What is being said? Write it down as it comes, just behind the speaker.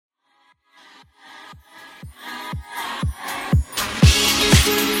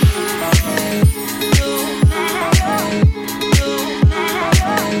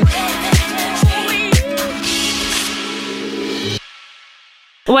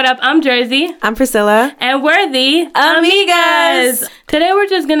What up? I'm Jersey. I'm Priscilla. And we're the Amigas. Today we're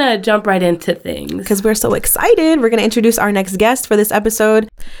just gonna jump right into things. Because we're so excited. We're gonna introduce our next guest for this episode.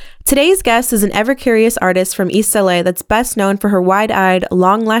 Today's guest is an ever-curious artist from East LA that's best known for her wide-eyed,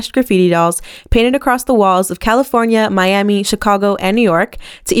 long-lashed graffiti dolls painted across the walls of California, Miami, Chicago, and New York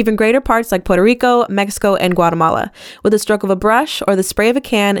to even greater parts like Puerto Rico, Mexico, and Guatemala. With a stroke of a brush or the spray of a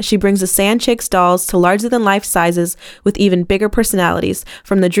can, she brings the Sand Chicks dolls to larger-than-life sizes with even bigger personalities,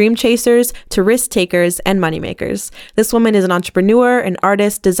 from the dream chasers to risk takers and moneymakers. This woman is an entrepreneur, an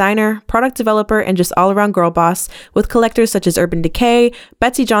artist, designer, product developer, and just all-around girl boss, with collectors such as Urban Decay,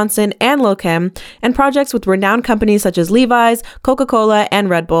 Betsy Johnson, and Lochem, and projects with renowned companies such as Levi's, Coca-Cola, and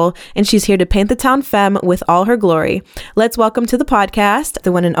Red Bull, and she's here to paint the town femme with all her glory. Let's welcome to the podcast,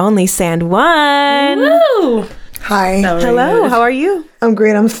 the one and only Sand One. Woo! Hi. Hello, how are you? I'm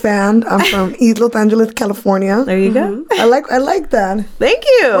great. I'm Sand. I'm from East Los Angeles, California. There you go. I like that. Thank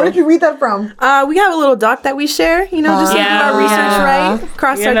you. Where did you read that from? We have a little doc that we share, just to do our research right,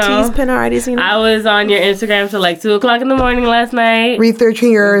 cross our T's, pin our I's, I was on your Instagram till like 2 o'clock in the morning last night.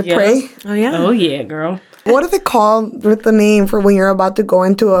 Researching your prey? Oh, yeah. Oh, yeah, girl. What is it called with the name for when you're about to go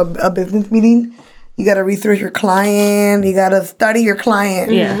into a business meeting? You got to research your client. You got to study your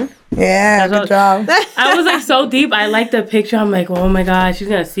client. Yeah. Yeah, good job. I was like so deep. I like the picture. I'm like, oh my god, she's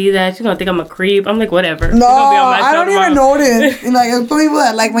gonna see that. She's gonna think I'm a creep. I'm like, whatever. No, I don't even notice. Like, some people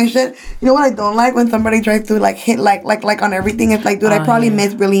that like my shit. You know what I don't like? When somebody tries to like hit like on everything. It's like, dude, I probably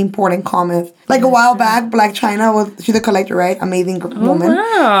missed really important comments. Like a while back, Black China she's a collector, right? Amazing woman.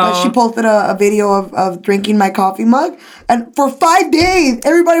 Wow. She posted a video of drinking my coffee mug, and for 5 days,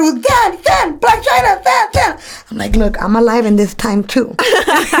 everybody was Sand, Black China, Sand. I'm like, look, I'm alive in this time too.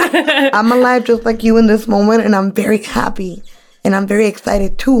 I'm alive just like you in this moment, and I'm very happy and I'm very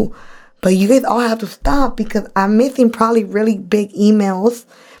excited too. But you guys all have to stop, because I'm missing probably really big emails,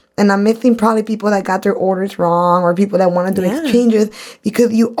 and I'm missing probably people that got their orders wrong, or people that want to do exchanges,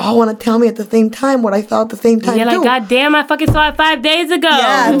 because you all want to tell me at the same time what I saw at the same time. Yeah, like, god damn, I fucking saw it 5 days ago.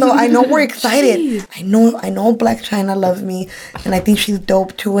 Yeah, so I know we're excited. I know Black China loves me, and I think she's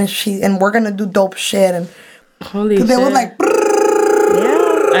dope too, and we're gonna do dope shit. And holy shit. They was like,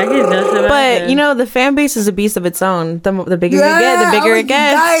 I can just imagine. But, the fan base is a beast of its own. The bigger you get, the bigger it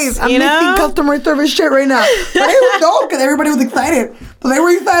gets. Guys, I'm missing customer service shit right now. But it was dope because everybody was excited. So they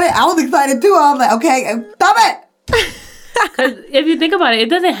were excited. I was excited too. I was like, okay, stop it. Because if you think about it, it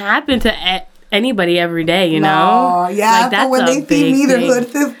doesn't happen to anybody every day, you know? No, yeah. Like, so when they see me, their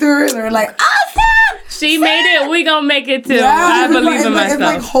hood sister, they're like, awesome! She made it. We gonna make it too. Yeah, I believe in myself. It's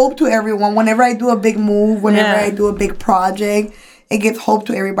like hope to everyone. Whenever I do a big move, whenever I do a big project, it gives hope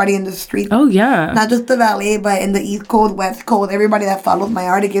to everybody in the street. Oh, yeah. Not just the valet, but in the East Coast, West Coast, everybody that follows my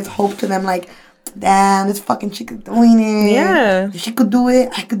art, it gives hope to them. Like, damn, this fucking chick is doing it. Yeah. If she could do it,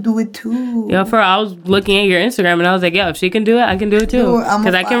 I could do it too. I was looking at your Instagram and I was like, yo, if she can do it, I can do it too.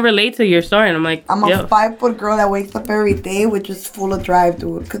 Because I can relate to your story. And I'm like, I'm a 5-foot girl that wakes up every day with just full of drive,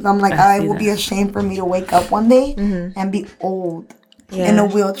 dude. Because I'm like, I will be ashamed for me to wake up one day and be old. Yeah. In a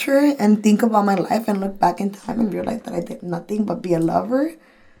wheelchair and think about my life and look back in time and realize that I did nothing but be a lover.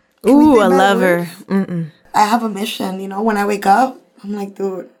 Ooh, a lover. I have a mission, when I wake up, I'm like,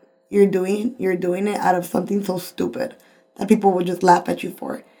 dude, you're doing it out of something so stupid that people would just laugh at you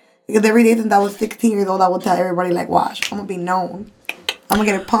for. Because every day since I was 16 years old, I would tell everybody, like, watch, I'm gonna be known. I'm gonna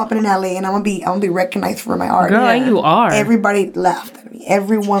get it popping in LA, and I'm gonna be recognized for my art. Girl, you are. Everybody laughed at me.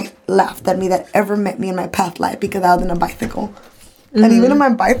 Everyone laughed at me that ever met me in my past life because I was in a bicycle. And even on my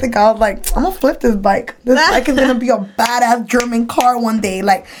bicycle, I was like, I'm gonna flip this bike. This bike is gonna be a badass German car one day.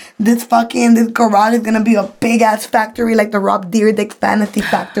 Like, this garage is gonna be a big ass factory, like the Rob Dyrdek Fantasy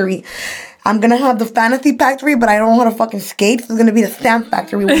Factory. I'm gonna have the Fantasy Factory, but I don't know how to fucking skate. So it's gonna be the Stamp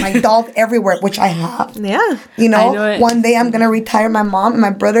Factory with my dolls everywhere, which I have. Yeah. I know it. One day I'm gonna retire my mom and my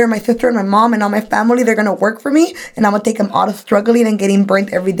brother and my sister and my mom and all my family. They're gonna work for me, and I'm gonna take them out of struggling and getting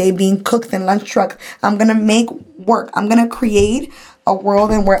burnt every day, being cooks and lunch trucks. I'm gonna make work. I'm gonna create a world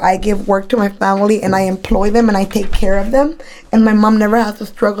in where I give work to my family and I employ them and I take care of them, and my mom never has to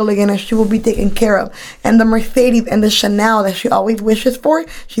struggle again, and she will be taken care of. And the Mercedes and the Chanel that she always wishes for,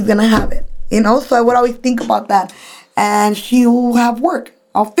 she's gonna have it. So I would always think about that. And she will have work.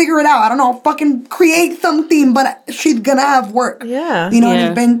 I'll figure it out. I don't know. I'll fucking create something, but she's gonna have work. Yeah.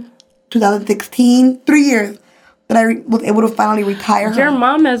 It's been 2016, 3 years that I was able to finally retire her. Your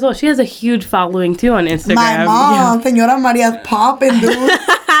mom as well. She has a huge following too on Instagram. My mom, Señora Maria's popping, dude.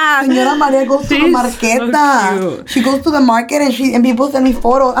 Señora Maria goes to the marqueta. So she goes to the market and people send me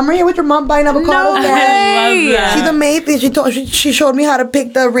photos. I'm right here with your mom buying avocados. No way. I love that. She's amazing. She showed me how to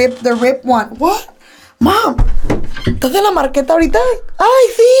pick the rip one. What? Mom, ¿estás en la marqueta ahorita? Ay,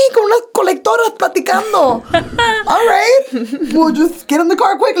 sí, con unas colectoras platicando. All right. Well, just get in the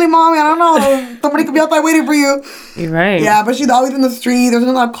car quickly, Mommy. I don't know. Somebody could be outside waiting for you. You're right. Yeah, but she's always in the street. There's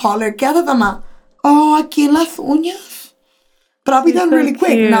another caller. ¿Qué haces, mamá? Oh, aquí en las uñas. But I'll be done really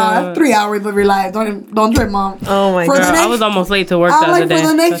quick. Cute. Nah, that's 3 hours of your life. Don't trip, Mom. Oh my God. I was almost late to work the other day. For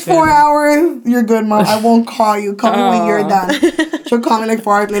the next 4 hours, you're good, Mom. I won't call you. Call me when you're done. She'll call me like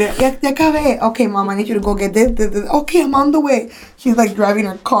 4 hours later. Ya acabé. Okay, Mom, I need you to go get this. Okay, I'm on the way. She's like driving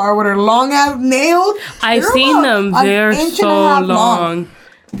her car with her long ass nails. I've seen them. They're so long.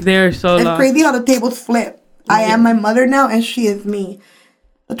 They're so long. It's crazy how the tables flip. I am my mother now, and she is me.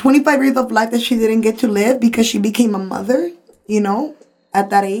 The 25 years of life that she didn't get to live because she became a mother, you know, at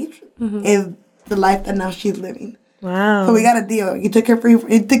that age, is the life that now she's living. Wow. So we got a deal. You took care of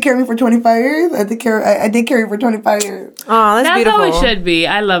me for 25 years. I did care of you for 25 years. Oh, that's beautiful. That's how it should be.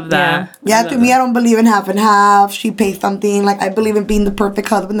 I love that. Yeah, to me, I don't believe in half and half. She pays something. Like, I believe in being the perfect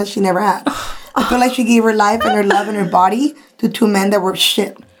husband that she never had. I feel like she gave her life and her love and her body to 2 men that were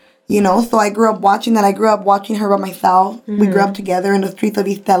shit. You know, so I grew up watching that. I grew up watching her by myself. We grew up together in the streets of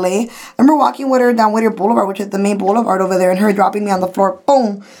East LA. I remember walking with her down Whittier Boulevard, which is the main boulevard over there, and her dropping me on the floor.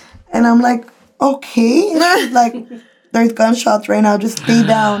 Boom. And I'm like, okay. And she's like, there's gunshots right now. Just stay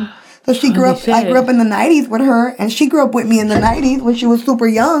down. So she grew up. I grew up in the 90s with her, and she grew up with me in the 90s when she was super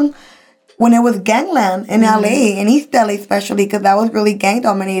young. When it was gangland in LA, in East LA especially, because that was really gang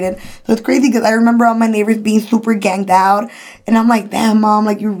dominated. So it's crazy because I remember all my neighbors being super ganged out. And I'm like, damn, Mom,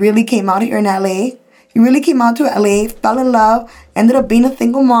 like, you really came out here in LA? You really came out to LA, fell in love, ended up being a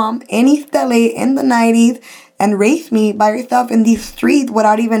single mom in East LA in the 90s, and raised me by yourself in these streets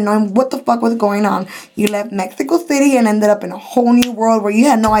without even knowing what the fuck was going on. You left Mexico City and ended up in a whole new world where you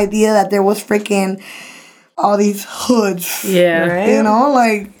had no idea that there was freaking all these hoods. Yeah. Right? You know,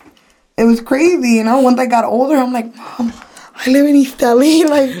 like... It was crazy, you know. Once I got older, I'm like, Mom, I live in East LA.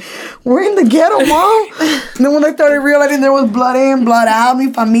 Like, we're in the ghetto, Mom. And then when I started realizing there was blood in, blood out,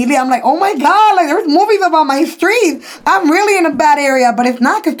 mi familia, I'm like, oh my God, like, there's movies about my street. I'm really in a bad area, but it's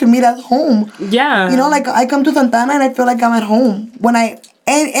not, because to me, that's home. Yeah. You know, like, I come to Santana and I feel like I'm at home. When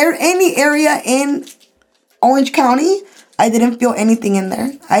any area in Orange County, I didn't feel anything in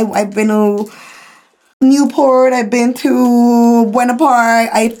there. I've been to Newport, I've been to Buena Park.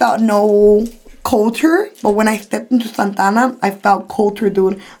 I felt no culture, but when I stepped into Santana, I felt culture,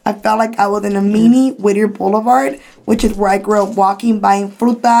 dude. I felt like I was in a mini Whittier Boulevard, which is where I grew up walking, buying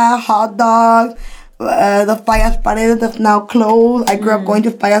fruta, hot dogs, the Fallas Paredes that's now closed. I grew up going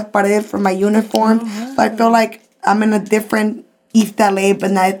to Fallas Paredes for my uniform, so I feel like I'm in a different East LA, but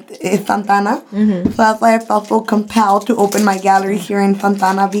not it's Santana. So that's why I felt so compelled to open my gallery here in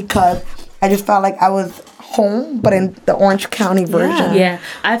Santana, because I just felt like I was home, but in the Orange County version. Yeah,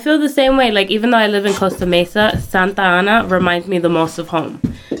 I feel the same way. Like, even though I live in Costa Mesa, Santa Ana reminds me the most of home.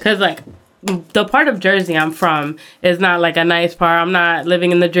 Because, like, the part of Jersey I'm from is not, like, a nice part. I'm not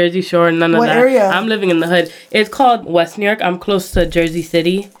living in the Jersey Shore, none of that. What area? I'm living in the hood. It's called West New York. I'm close to Jersey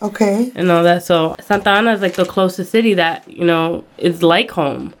City. Okay. And all that. So, Santa Ana is, like, the closest city that, you know, is like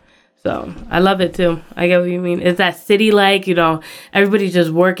home. So, I love it, too. I get what you mean. It's that city-like, you know, everybody's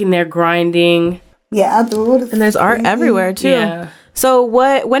just working there, grinding. Yeah, dude. And there's art everywhere, too. Yeah. So,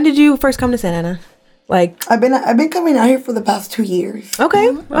 when did you first come to Santa Ana? Like, I've been coming out here for the past 2 years. Okay,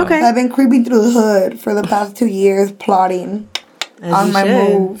 okay. I've been creeping through the hood for the past 2 years, plotting on my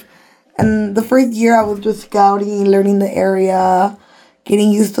move. And the first year I was just scouting, learning the area,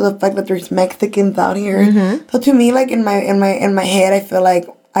 getting used to the fact that there's Mexicans out here. So to me, like, in my head, I feel like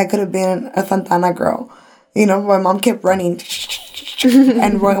I could have been a Santana girl. You know, my mom kept running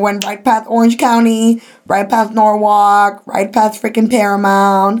and went right past Orange County, right past Norwalk, right past freaking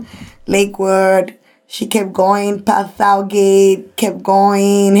Paramount, Lakewood. She kept going past Southgate, kept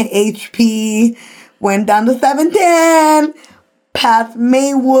going, HP, went down to 710, past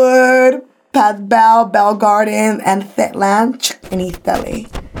Maywood, past Bell Garden, and Setland in East LA.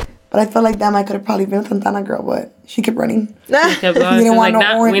 But I felt like, damn, I could have probably been a Santana girl, but she kept running. She didn't want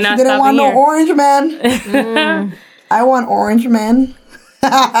no orange. She didn't want no orange man. I want orange men.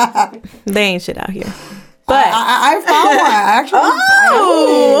 They ain't shit out here. But I found one. I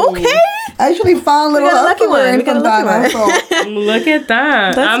actually. Okay. I actually found a little lucky one. in Santana. So. Look at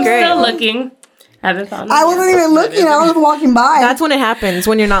that. I'm great. still looking. Haven't found I wasn't even looking. I was walking by. That's when it happens,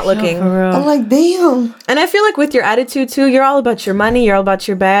 when you're not looking. I'm like, damn. And I feel like with your attitude, too, you're all about your money. You're all about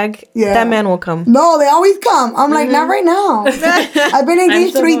your bag. Yeah. That man will come. No, they always come. I'm like, not right now. I've been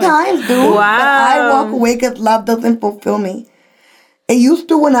engaged 3 times, dude. Wow. But I walk away because love doesn't fulfill me. It used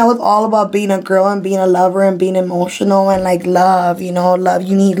to when I was all about being a girl and being a lover and being emotional and like love, you know, love,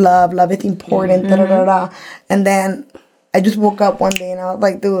 you need love. Love is important. Da, da, da, da. And then I just woke up one day and I was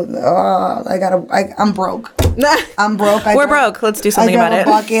like, dude, I'm broke. I'm broke. We're broke. Let's do something about it.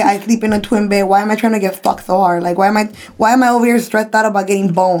 Bucket. I sleep in a twin bed. Why am I trying to get fucked so hard? Like, why am I over here stressed out about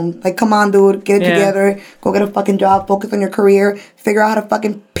getting boned? Like, come on, dude, get it together. Go get a fucking job. Focus on your career. Figure out how to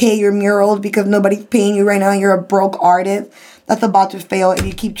fucking pay your murals because nobody's paying you right now and you're a broke artist. That's about to fail if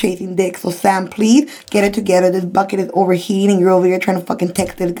you keep chasing dick. So, Sam, please get it together. This bucket is overheating. You're over here trying to fucking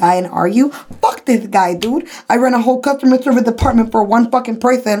text this guy and argue. Fuck this guy, dude. I run a whole customer service department for one fucking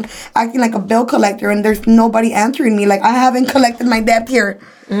person acting like a bill collector and there's nobody answering me. Like, I haven't collected my debt here.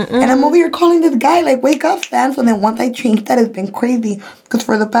 And I'm over here calling this guy, like, wake up, Sam. So then once I changed that, it's been crazy. Because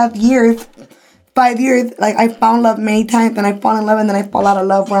for the past 5 years, like, I found love many times and I fall in love and then I fall out of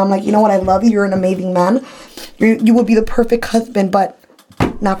love where I'm like, you know what, I love you. You're an amazing man. You will be the perfect husband, but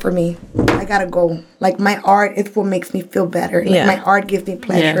not for me. I gotta go. Like, my art is what makes me feel better. Like, my art gives me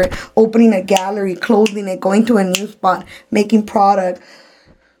pleasure. Opening a gallery, closing it, going to a new spot, making product,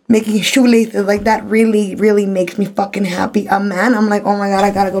 making shoelaces, like, that really, really makes me fucking happy. A man, I'm like, oh my God, I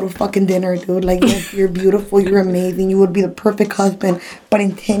gotta go to fucking dinner, dude. Like, yes, you're beautiful, you're amazing, you would be the perfect husband, but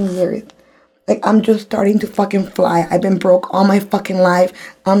in 10 years. Like, I'm just starting to fucking fly. I've been broke all my fucking life.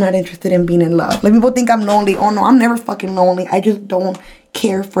 I'm not interested in being in love. Like, people think I'm lonely. Oh, no, I'm never fucking lonely. I just don't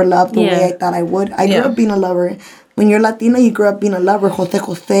care for love the way I thought I would. I grew up being a lover. When you're Latina, you grew up being a lover. Jose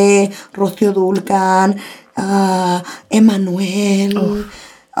Jose, Rocío Dúrcal, Emmanuel,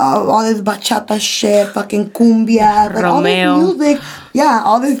 all this bachata shit, fucking cumbia. Like, all this music. Yeah,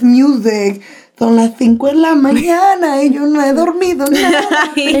 all this music. Son las 5 de la mañana y yo no he dormido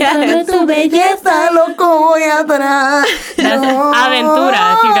nada. Yes. Tu belleza, loco voy atrás. That's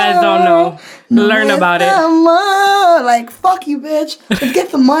Aventura, if you guys don't know. Learn about it. Like, fuck you, bitch. Let's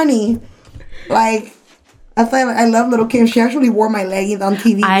get some money. Like, I love Little Kim. She actually wore my leggings on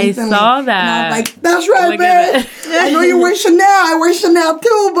TV recently. I saw that. And I was like, that's right, bitch. I know you wear Chanel. I wear Chanel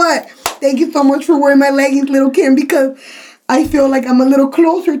too, but thank you so much for wearing my leggings, Little Kim, because I feel like I'm a little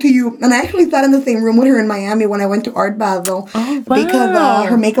closer to you. And I actually sat in the same room with her in Miami when I went to Art Basel. Oh, wow. Because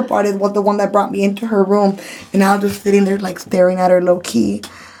her makeup artist was the one that brought me into her room. And I was just sitting there, like, staring at her low-key.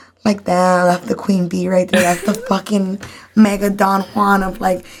 Like, damn, that's the queen bee right there. That's the fucking mega Don Juan of,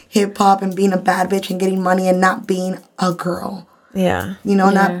 like, hip-hop and being a bad bitch and getting money and not being a girl. Yeah. You know,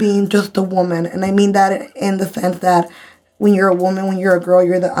 not being just a woman. And I mean that in the sense that when you're a woman, when you're a girl,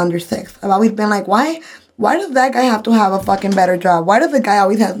 you're the undersexed. I've always been like, why does that guy have to have a fucking better job? Why does the guy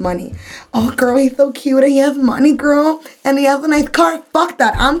always have money? Oh, girl, he's so cute and he has money, girl. And he has a nice car. Fuck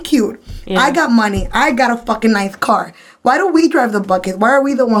that. I'm cute. Yeah. I got money. I got a fucking nice car. Why do we drive the bucket? Why are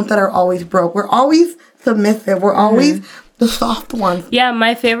we the ones that are always broke? We're always submissive. We're always the soft ones. Yeah,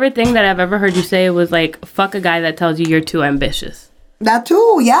 my favorite thing that I've ever heard you say was, like, fuck a guy that tells you you're too ambitious. That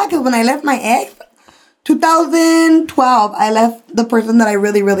too, yeah, because when I left my ex, 2012, I left the person that I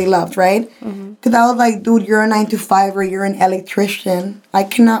really, really loved, right? Because I was like, dude, you're a 9-to-5 or you're an electrician. I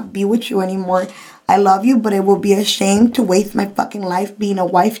cannot be with you anymore. I love you, but it will be a shame to waste my fucking life being a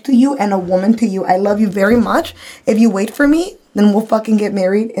wife to you and a woman to you. I love you very much. If you wait for me, then we'll fucking get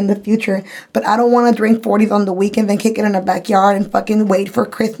married in the future. But I don't want to drink 40s on the weekends and kick it in the backyard and fucking wait for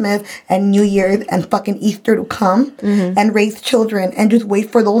Christmas and New Year's and fucking Easter to come and raise children and just wait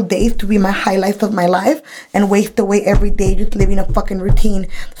for those days to be my highlights of my life and waste away every day just living a fucking routine.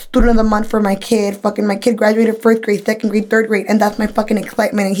 Student of the month for my kid. Fucking my kid graduated 1st grade, 2nd grade, 3rd grade, and that's my fucking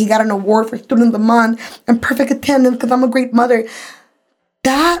excitement. And he got an award for student of the month and perfect attendance because I'm a great mother.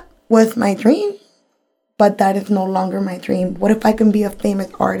 That was my dream. But that is no longer my dream. What if I can be a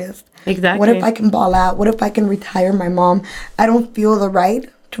famous artist? Exactly. What if I can ball out? What if I can retire my mom? I don't feel the right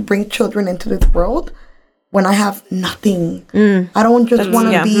to bring children into this world when I have nothing. I don't just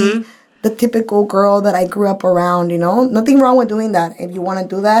want to be the typical girl that I grew up around, you know? Nothing wrong with doing that. If you want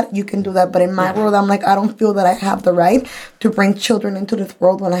to do that, you can do that. But in my world, I'm like, I don't feel that I have the right to bring children into this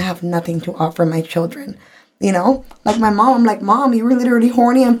world when I have nothing to offer my children. You know, like my mom, I'm like, Mom, you were literally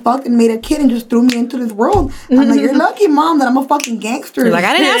horny and fucked and made a kid and just threw me into this world. I'm like, you're lucky, Mom, that I'm a fucking gangster. You're like,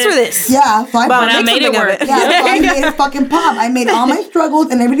 I didn't ask for this. Yeah, so I made it work. Yeah, so I made it fucking pop. I made all my struggles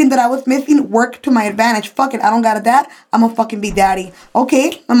and everything that I was missing work to my advantage. Fuck it, I don't got a dad. I'm a fucking be daddy.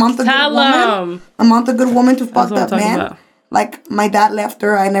 Okay, my mom's a good woman. My mom's a good woman to fuck up, man. About. Like, my dad left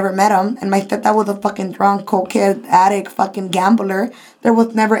her. I never met him. And my stepdad was a fucking drunk, cokehead, addict, fucking gambler. There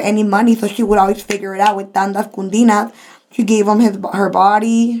was never any money, so she would always figure it out with tandas cundinas. She gave him her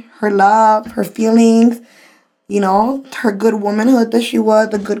body, her love, her feelings. you know, her good womanhood that she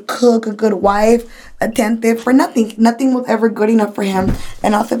was, a good cook, a good wife, attentive, for nothing. Nothing was ever good enough for him.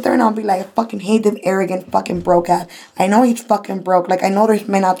 And I'll sit there and I'll be like, I fucking hate this arrogant fucking broke ass. I know he's fucking broke. Like, I know there's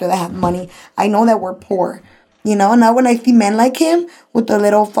men out there that have money. I know that we're poor. You know, now when I see men like him with the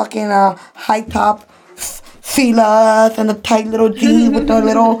little fucking high top Filas and the tight little jeans with the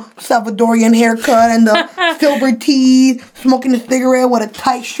little Salvadorian haircut and the silver teeth, smoking a cigarette with a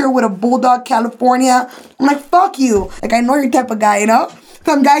tight shirt with a Bulldog California. I'm like, fuck you. Like, I know you're the type of guy, you know?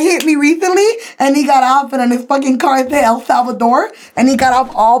 Some guy hit me recently and he got off and his fucking car said El Salvador and he got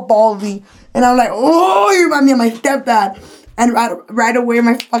off all ballsy. And I'm like, oh, you remind me of my stepdad. And right away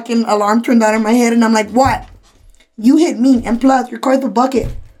my fucking alarm turned on in my head and I'm like, what? You hit me and plus your car's a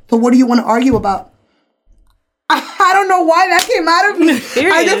bucket. So what do you want to argue about? I don't know why that came out of me.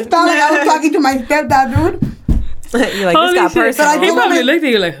 I just felt like I was talking to my stepdad, dude. You're like, this got personal. He probably looked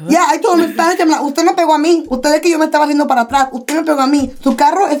at you like, huh? Yeah, I told him in Spanish, I'm like, usted me pegó a mí. Usted es que yo me estaba haciendo para atrás. Usted me pegó a mí. Su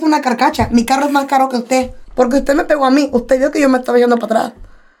carro es una carcacha. Mi carro es más caro que usted. Porque usted me pegó a mí. Usted vio que yo me estaba yendo para atrás.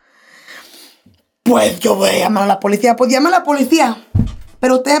 Pues yo voy a llamar a la policía. Pues llame a la policía.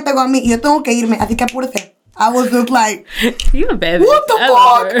 Pero usted me pegó a mí y yo tengo que irme. Así que apúrese. I was just like, you a baby. What the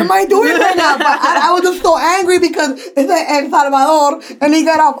fuck am I doing right now? But I was just so angry because it's like El Salvador and he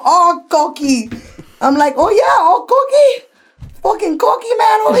got off all cocky. I'm like, oh yeah, all cocky? Fucking cocky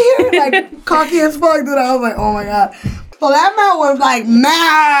man over here? Like, cocky as fuck, dude. I was like, oh my God. So that man was like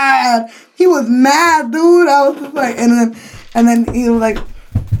mad. He was mad, dude. I was just like, and then he was like,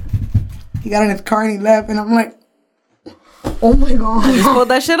 he got in his car and he left and I'm like, oh my God. Just pulled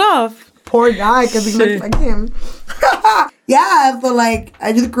that shit off. Poor guy, because he looks like him. Yeah, so like,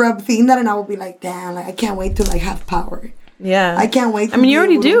 I just grew up seeing that and I would be like, damn, like, I can't wait to like have power. Yeah. I can't wait to I mean, you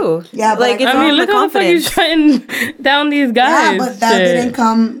already do. Yeah, but like, it's I mean, look how the fuck you trying down these guys. Yeah, but that didn't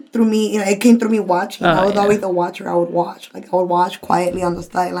come through me. You know, it came through me watching. I was always a watcher. I would watch. Like, I would watch quietly on the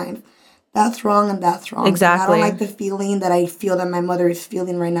sidelines. That's wrong and that's wrong. Exactly. And I don't like the feeling that I feel that my mother is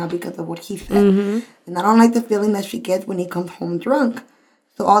feeling right now because of what he said. Mm-hmm. And I don't like the feeling that she gets when he comes home drunk.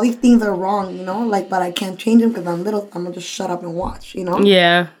 So all these things are wrong, you know? Like, but I can't change them because I'm little. I'm going to just shut up and watch, you know?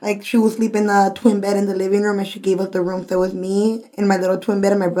 Yeah. Like, she would sleep in the twin bed in the living room and she gave us the room. So it was me in my little twin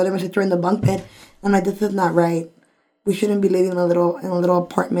bed and my brother and my sister in the bunk bed. I'm like, this is not right. We shouldn't be living in a little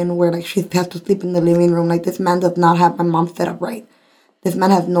apartment where, like, she has to sleep in the living room. Like, this man does not have my mom set up right. This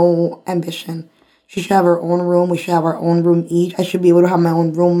man has no ambition. She should have her own room. We should have our own room each. I should be able to have my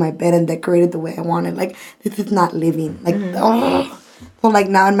own room, my bed, and decorate it the way I want it. Like, this is not living. Like, So, like,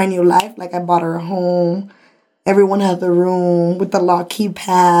 now in my new life, like, I bought her a home. Everyone has a room with the lock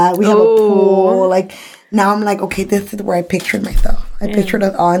keypad. We have a pool. Like, now I'm like, okay, this is where I pictured myself. I pictured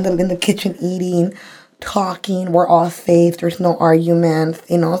us all in the kitchen eating, talking. We're all safe. There's no arguments,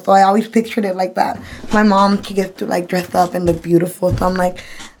 you know. So I always pictured it like that. My mom, she gets to, like, dress up and look beautiful. So I'm like,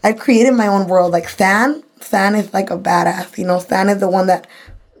 I created my own world. Like, Stan is like a badass, you know. Stan is the one that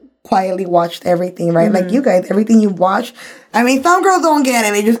quietly watched everything, right? Like, you guys, everything you watch. I mean, some girls don't get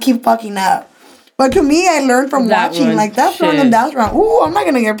it. They just keep fucking up. But to me, I learned from watching. Like, that's wrong and that's wrong. Ooh, I'm not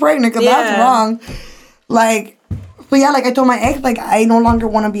going to get pregnant because that's wrong. Like, so yeah, like, I told my ex, like, I no longer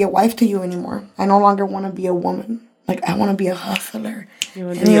want to be a wife to you anymore. I no longer want to be a woman. Like, I want to be a hustler.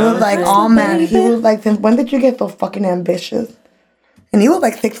 And he was like, oh, man. He was like, since when did you get so fucking ambitious? And he was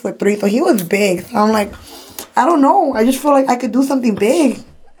like 6'3", so he was big. So I'm like, I don't know. I just feel like I could do something big.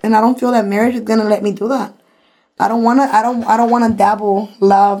 And I don't feel that marriage is gonna let me do that. I don't wanna dabble,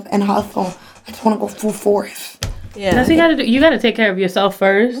 love, and hustle. I just wanna go full force. Yeah. That's what you gotta take care of yourself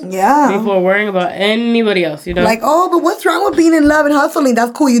first. Yeah. Before worrying about anybody else, you know? Like, oh, but what's wrong with being in love and hustling?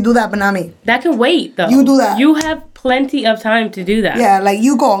 That's cool, you do that, but not me. That can wait, though. You do that. You have plenty of time to do that. Yeah, like,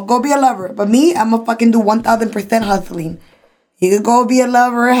 you go be a lover. But me, I'm gonna fucking do 1,000% hustling. You could go be a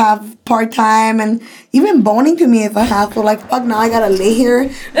lover, have part-time, and even boning to me is a hassle. Like, fuck, now I gotta lay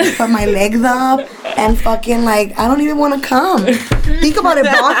here, put my legs up, and fucking, like, I don't even want to come. Think about it,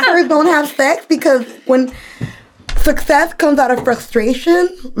 boxers don't have sex because when success comes out of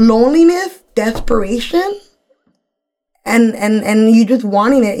frustration, loneliness, desperation, and you just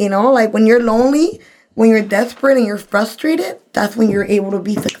wanting it, you know? Like, when you're lonely, when you're desperate and you're frustrated, that's when you're able to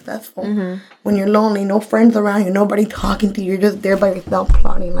be successful. Mm-hmm. When you're lonely, no friends around you, nobody talking to you, you're just there by yourself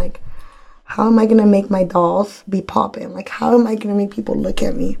plotting, like, how am I going to make my dolls be popping? Like, how am I going to make people look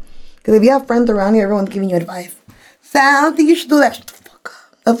at me? Because if you have friends around you, everyone's giving you advice. Sam, I don't think you should do that. Shut the fuck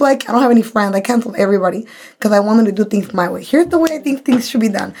up. That's why I don't have any friends. I canceled everybody because I wanted to do things my way. Here's the way I think things should be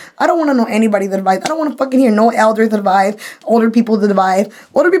done. I don't want to know anybody's advice. I don't want to fucking hear no elders' advice, older people's advice.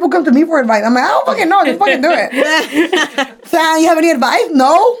 Older people come to me for advice. I'm like, I don't fucking know. Just fucking do it. Sam, you have any advice?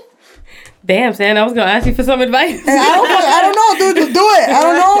 No? Damn, Sam, I was gonna ask you for some advice. And I don't know, dude. Just do it. I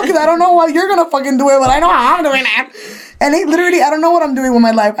don't know, because I don't know how you're gonna fucking do it, but I know how I'm doing it. And it literally, I don't know what I'm doing with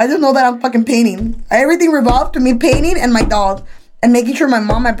my life. I just know that I'm fucking painting. Everything revolves to me painting and my dog, and making sure my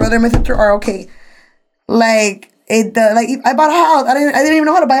mom, my brother, and my sister are okay. Like I bought a house. I didn't even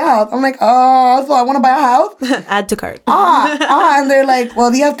know how to buy a house. I'm like, oh, so I want to buy a house. Add to cart. And they're like,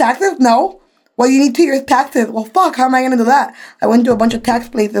 well, do you have taxes? No. Well, you need 2 years taxes. Well, fuck, how am I going to do that? I went to a bunch of tax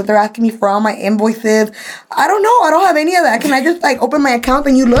places. They're asking me for all my invoices. I don't know. I don't have any of that. Can I just, like, open my account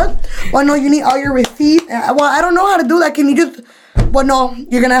and you look? Well, no, you need all your receipts. Well, I don't know how to do that. Can you just... Well, no,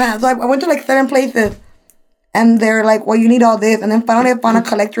 you're going to have... So I went to, like, 7 places. And they're like, well, you need all this. And then finally I found a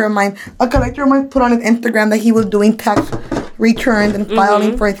collector of mine. A collector of mine put on his Instagram that he was doing tax returns and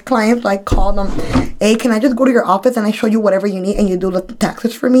filing for his clients. So I called him, hey, can I just go to your office and I show you whatever you need and you do the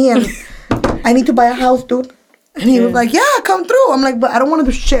taxes for me? And I need to buy a house, dude. And he was like, yeah, come through. I'm like, but I don't want to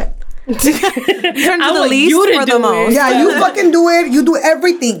do shit. Turn to the least for the most. Yeah, you fucking do it. You do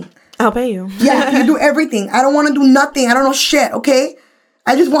everything. I'll pay you. Yeah, you do everything. I don't want to do nothing. I don't know shit, okay?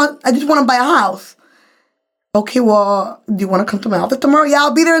 I just want to buy a house. Okay, well, do you want to come to my office tomorrow? Yeah,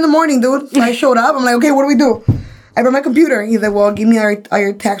 I'll be there in the morning, dude. So I showed up. I'm like, okay, what do we do? I brought my computer. He's like, well, give me all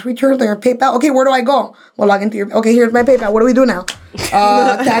your tax returns and your PayPal. Okay, where do I go? Well, log into your... Okay, here's my PayPal. What do we do now?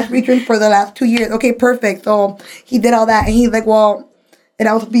 Tax returns for the last 2 years. Okay, perfect. So he did all that. And he's like, well...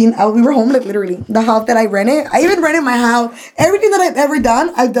 And we were homeless, literally. The house that I rented. I even rented my house. Everything that I've ever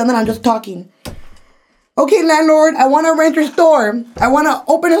done, I've done that I'm just talking. Okay, landlord, I want to rent your store. I want to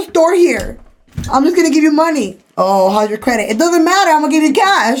open a store here. I'm just going to give you money. Oh, how's your credit? It doesn't matter. I'm going to give you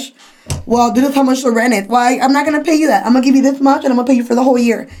cash. Well, this is how much to rent it. Well, I'm not going to pay you that. I'm going to give you this much and I'm going to pay you for the whole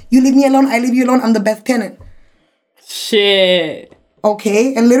year. You leave me alone. I leave you alone. I'm the best tenant. Shit.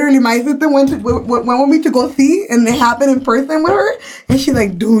 Okay. And literally my sister went with me to go see and it happened in person with her. And she's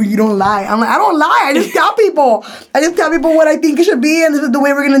like, dude, you don't lie. I'm like, I don't lie. I just tell people. What I think it should be and this is the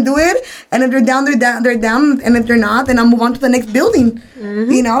way we're going to do it. And if they're down, they're down. They're down. And if they're not, then I'll move on to the next building.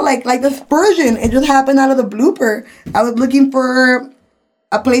 Mm-hmm. You know, like the Spurgeon. It just happened out of the blooper. I was looking for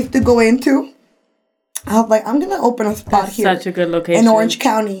a place to go into. I was like, I'm going to open a spot That's here. Such a good location. In Orange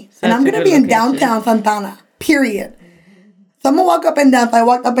County. And I'm going to be in downtown Santana. Period. So I'm going to walk up and down. So I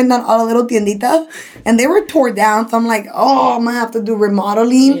walked up and down all the little tienditas. And they were tore down. So I'm like, oh, I'm going to have to do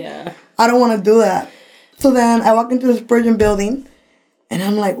remodeling. Yeah. I don't want to do that. So then I walked into the Spurgeon building. And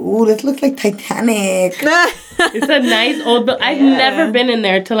I'm like, ooh, this looks like Titanic. It's a nice old building. I've never been in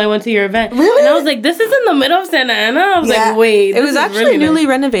there till I went to your event. Really? And I was like, this is in the middle of Santa Ana? I was like, wait. It was actually really newly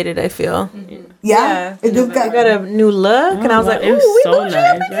renovated, I feel. Yeah. It just got a new look. And I was like, it was so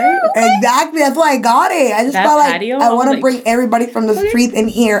nice, right? Exactly. That's why I got it. I just That felt like patio, I want to like, bring everybody from the street in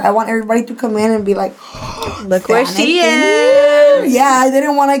here. I want everybody to come in and be like, look where Santa she in is. here. Yeah, I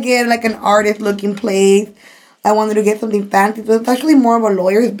didn't want to get like an artist looking place. I wanted to get something fancy. So it's actually more of a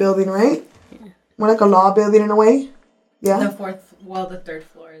lawyer's building, right? Yeah. More like a law building in a way. Yeah. The third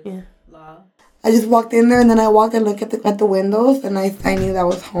floor is law. I just walked in there and then I walked and looked at the windows and I knew that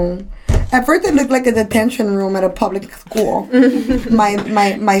was home. At first it looked like a detention room at a public school.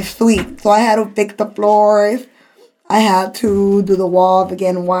 my suite. So I had to fix the floors. I had to do the walls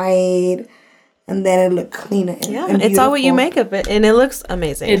again white. And then it looked clean and it's all what you make of it, and it looks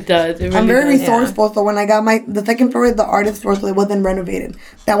amazing. It does. It really I'm very does. resourceful, so when I got the second floor is the artist floor, so it wasn't renovated.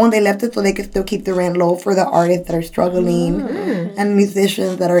 That one they left it so they could still keep the rent low for the artists that are struggling and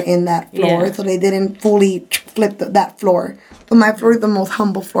musicians that are in that floor. So they didn't fully flip that floor. So my floor is the most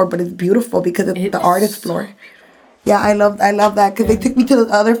humble floor, but it's beautiful because it's the artist floor. Yeah, I love that because they took me to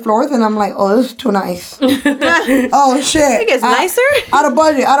the other floors and I'm like, oh, this is too nice. Oh shit! It gets nicer. Out of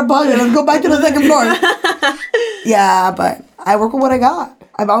budget. Let's go back to the second floor. Yeah, but I work with what I got.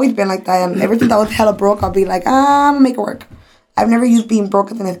 I've always been like that, and ever since I was hella broke, I'll be like, I'm gonna make it work. I've never used being broke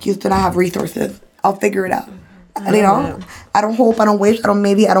as an excuse to not have resources. I'll figure it out. You know, I don't hope, I don't wish, I don't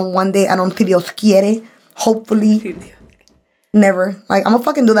maybe, I don't one day, I don't si Dios quiere. Hopefully, never. Like I'm gonna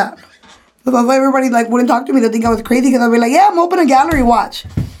fucking do that. So that's why everybody like wouldn't talk to me. They think I was crazy because I'd be like, yeah, I'm opening a gallery. Watch.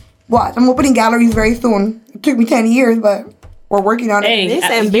 I'm opening galleries very soon. It took me 10 years, but we're working on it. Hey, This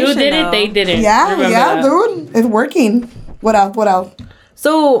you ambition, did it, though. they didn't. Yeah, Remember yeah, that. dude. It's working. What else?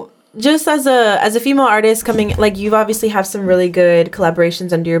 So, just as a female artist coming, like you obviously have some really good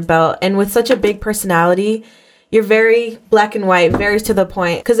collaborations under your belt, and with such a big personality, you're very black and white, very to the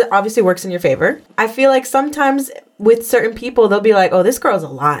point, because it obviously works in your favor. I feel like sometimes with certain people, they'll be like, oh, this girl's a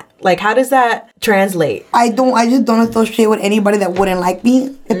lot. Like, how does that translate? I just don't associate with anybody that wouldn't like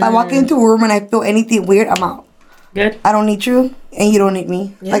me. If I walk into a room and I feel anything weird, I'm out. Good. I don't need you, and you don't need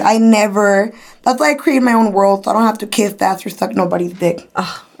me. Yeah. Like, I never... That's why I create my own world, so I don't have to kiss, ass, or suck nobody's dick.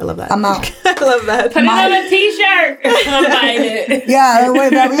 Oh, I love that. I'm out. I love that. Put it on a t-shirt. I'm buying it. Yeah,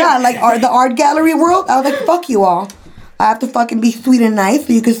 like the art gallery world. I was like, fuck you all. I have to fucking be sweet and nice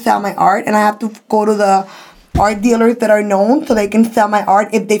so you can sell my art, and I have to go to the art dealers that are known so they can sell my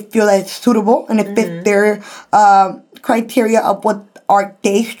art if they feel that it's suitable and it fits their criteria of what art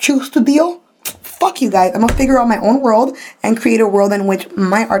they choose to deal. Fuck you guys. I'm gonna figure out my own world and create a world in which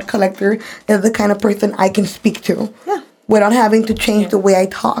my art collector is the kind of person I can speak to. Yeah. Without having to change the way I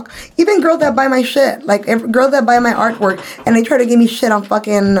talk. Even girls that buy my shit, like girls that buy my artwork and they try to give me shit on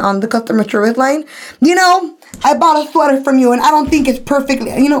the customer service line. You know, I bought a sweater from you and I don't think it's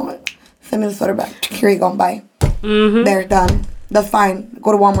perfectly, you know what? Send me the sweater back. Here you go, bye. There, done. That's fine.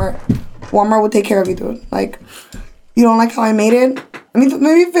 Go to Walmart. Walmart will take care of you, dude. Like, you don't like how I made it? I mean,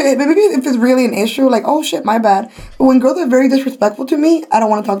 maybe if it's really an issue, like, oh shit, my bad. But when girls are very disrespectful to me, I don't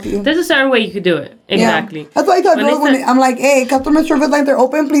want to talk to you. There's a certain way you could do it. Exactly. Yeah. That's why I tell girls I'm like, hey, customer service lines are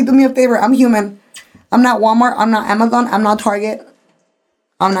open. Please do me a favor. I'm human. I'm not Walmart. I'm not Amazon. I'm not Target.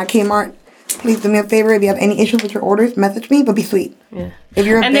 I'm not Kmart. Please do me a favor. If you have any issues with your orders, message me, but be sweet. Yeah. If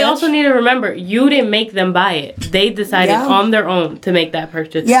you're they also need to remember, you didn't make them buy it. They decided on their own to make that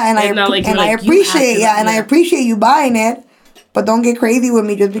purchase. Yeah, and I I appreciate you buying it. But don't get crazy with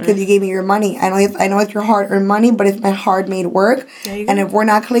me just because you gave me your money. I know it's your hard-earned money, but it's my hard-made work. And if we're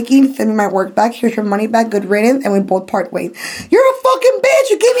not clicking, send me my work back. Here's your money back. Good riddance. And we both part ways. You're a fucking bitch.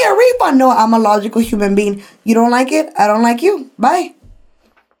 You gave me a refund. No, I'm a logical human being. You don't like it? I don't like you. Bye.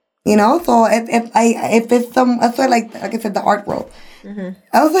 You know? So if it's that's why like I said, the art world.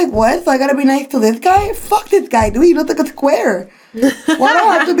 I was like, what? So I gotta be nice to this guy? Fuck this guy, dude. He looks like a square. Why do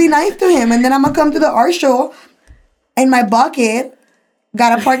I have to be nice to him? And then I'm gonna come to the art show in my bucket,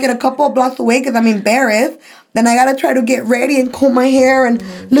 gotta park it a couple of blocks away because I'm embarrassed. Then I gotta try to get ready and comb my hair and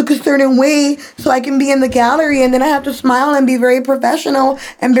look a certain way so I can be in the gallery. And then I have to smile and be very professional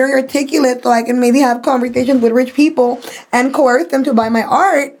and very articulate so I can maybe have conversations with rich people and coerce them to buy my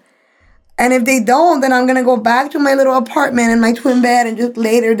art. And if they don't, then I'm gonna go back to my little apartment in my twin bed and just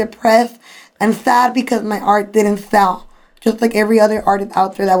lay there depressed and sad because my art didn't sell. Just like every other artist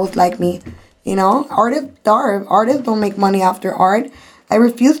out there that was like me. You know, artists starve. Artists don't make money after art. I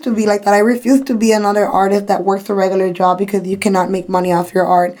refuse to be like that. I refuse to be another artist that works a regular job because you cannot make money off your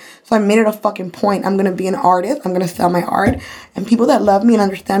art. So I made it a fucking point. I'm going to be an artist. I'm going to sell my art. And people that love me and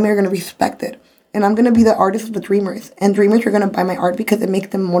understand me are going to respect it. And I'm going to be the artist of the dreamers. And dreamers are going to buy my art because it makes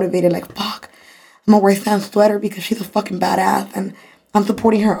them motivated. Like, fuck, I'm going to wear Sam's sweater because she's a fucking badass. And I'm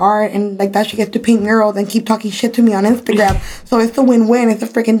supporting her art, and like that she gets to paint murals and keep talking shit to me on Instagram. So it's a win-win. It's a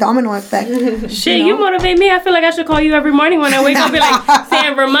freaking domino effect. Shit, you motivate me. I feel like I should call you every morning when I wake up and be like,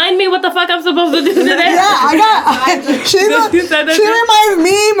 Sam, remind me what the fuck I'm supposed to do today. Yeah, she reminds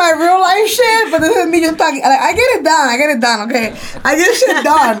me my real life shit, but this is me just talking. Like, I get it done, okay? I get shit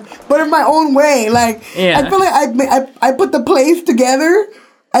done, but in my own way. Like, I feel like I put the place together.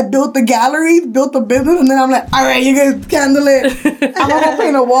 I built the galleries, built the business, and then I'm like, all right, you guys handle it. I'm gonna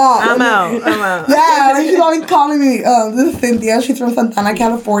paint a wall. I'm out. Yeah, like she's always calling me. This is Cynthia. She's from Santana,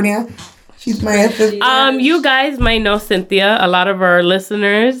 California. She's my sister. You guys might know Cynthia. A lot of our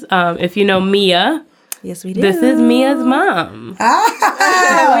listeners, if you know Mia. Yes, we do. This is Mia's mom.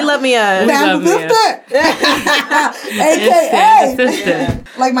 We love Mia. Sam's sister. AKA. Sister.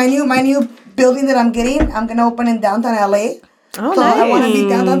 Like my new building that I'm getting, I'm gonna open in downtown LA. Oh, so nice. I want to be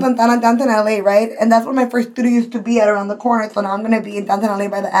downtown LA, right? And that's where my first studio used to be at, around the corner. So now I'm going to be in downtown LA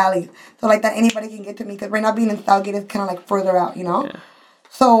by the alley. So like that anybody can get to me. Because right now being in Southgate is kind of like further out, you know? Yeah.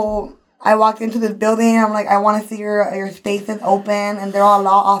 So I walked into this building. I'm like, I want to see your spaces open. And they're all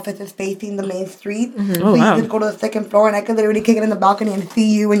law offices facing the main street. Mm-hmm. So you just go to the second floor. And I could literally kick it in the balcony and see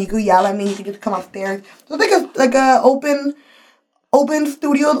you. And you could yell at me. You could just come upstairs. So it's like a open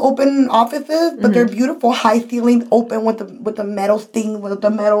studios, open offices, but they're beautiful, high ceilings, open with the metal thing, with the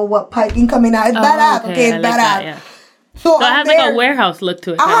metal piping coming out. It's badass. Okay, it's badass. That, yeah. So it has like a warehouse look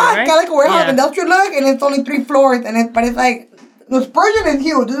to it. Right? Got like a warehouse industrial look, and it's only 3 floors, but it's like the Spurgeon is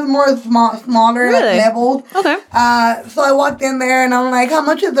huge. This is more smaller, really? Like levels. Okay. So I walked in there, and I'm like, how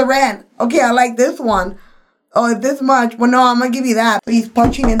much is the rent? Okay, I like this one. Oh, it's this much. Well, no, I'm gonna give you that. So he's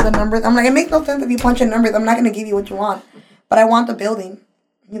punching in the numbers. I'm like, it makes no sense if you punch in numbers. I'm not gonna give you what you want. But I want the building.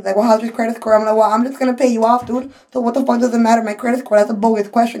 He's like, well, how's your credit score? I'm like, well, I'm just going to pay you off, dude. So what the fuck does it matter, my credit score? That's a bogus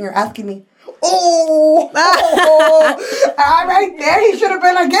question you're asking me. Oh, right there. He should have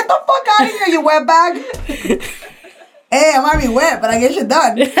been like, get the fuck out of here, you wet bag. Hey, I might be wet, but I get shit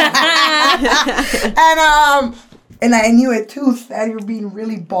done. And I knew it too, Sad, you're being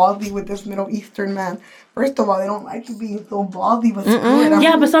really ballsy with this Middle Eastern man. First of all, they don't like you being so ballsy, but screw it.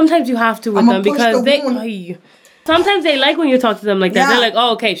 Yeah, but sometimes you have to with them because they... Sometimes they like when you talk to them like that. Yeah. They're like,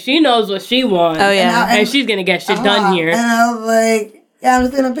 oh, okay, she knows what she wants. Oh, yeah. And she's going to get shit done here. And I was like, yeah, I'm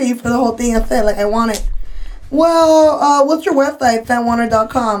just going to pay you for the whole thing. I said, like, I want it. Well, what's your website?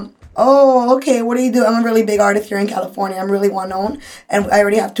 FanWarner.com. Oh, okay. What do you do? I'm a really big artist here in California. I'm really well known, and I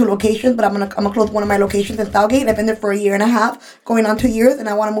already have 2 locations. But I'm gonna close one of my locations in Southgate. I've been there for 1.5 years, going on 2 years, and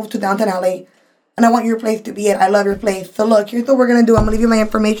I want to move to downtown LA. And I want your place to be it. I love your place. So look, here's what we're gonna do. I'm gonna leave you my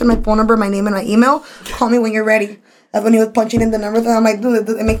information, my phone number, my name, and my email. Call me when you're ready. That's when he was punching in the numbers, and I'm like, dude,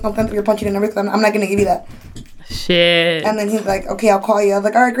 it makes no sense if you're punching in numbers. I'm not gonna give you that. Shit. And then he's like, okay, I'll call you. I was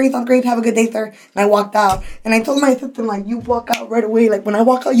like, all right, great, sounds great. Have a good day, sir. And I walked out. And I told my assistant, like, you walk out right away. Like, when I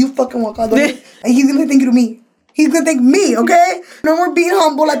walk out, you fucking walk out. And he's going to thank you to me. He's going to thank me, okay? No more being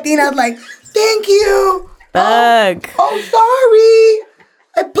humble. Latina's like, thank you. Bug. Oh,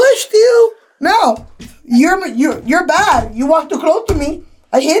 sorry. I pushed you. No, you're bad. You walked too close to me.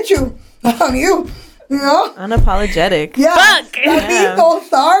 I hit you. That's on you. You know? Unapologetic. Yeah. Fuck. That means so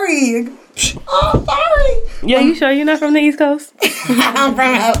sorry. Oh, sorry. Yeah, you sure you're not from the East Coast? I'm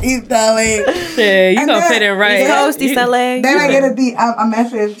from East LA. Shit, you And gonna then- fit in right. East Coast, East LA. Then I get a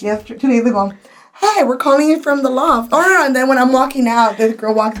message 2 days ago. Hi, we're calling you from the loft. Oh, no. And then when I'm walking out, this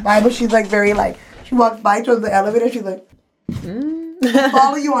girl walks by, but she's like very like, she walks by towards the elevator. She's like,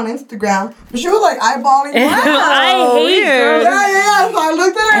 follow you on Instagram. But she was like eyeballing me. I hate weird. girls. Yeah. So I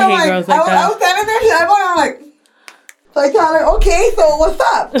looked at her I and hate I'm girls like, like I was standing there, she eyeballing. I'm like, so I tell her, okay, so what's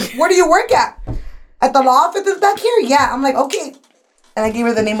up? Where do you work at? At the law office back here? Yeah. I'm like, okay. And I gave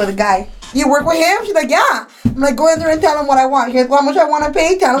her the name of the guy. You work with him? She's like, yeah. I'm like, go in there and tell him what I want. Here's how much I want to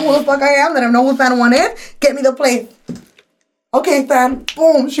pay. Tell him who the fuck I am. Let him know who Fan 1 is. Get me the place. Okay, Fan.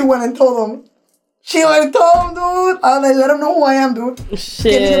 Boom. She went and told him. She went and told him, dude. I was like, let him know who I am, dude.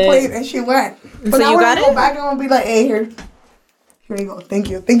 Shit. Get me the place. And she went. But So now you when got I go it? back, I'm going to be like, hey, here you go. Thank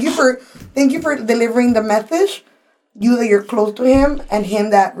you. Thank you for delivering the message. You that you're close to him and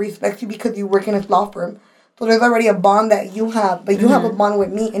him that respects you because you work in his law firm. So there's already a bond that you have, but you have a bond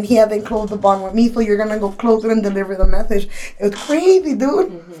with me, and he hasn't closed the bond with me, so you're gonna go close it and deliver the message. It was crazy,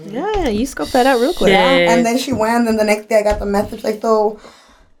 dude. Yeah, you scoped that out real quick. Yeah. And then she went, and the next day I got the message like, so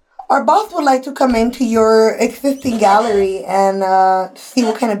our boss would like to come into your existing gallery and see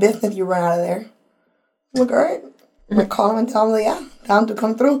what kind of business you run out of there. I'm like, all right. I'm like, call him and tell him, like, yeah, time to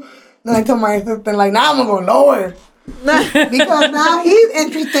come through. Then I told my assistant, like, now I'm gonna go lower. Because now he's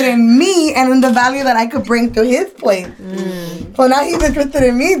interested in me and in the value that I could bring to his place. So now he's interested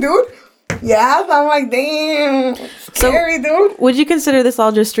in me, dude. Yeah, so I'm like, damn, scary, dude. Would you consider this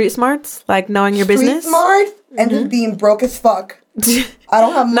all just street smarts? Like knowing your Street business? smart and just being broke as fuck. I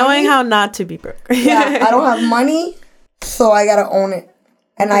don't have money. Knowing how not to be broke. Yeah, I don't have money, so I gotta own it.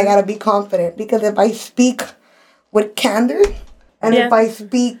 And I gotta be confident. Because if I speak with candor, and if I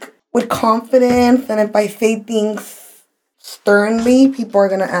speak with confidence, and if I say things sternly, people are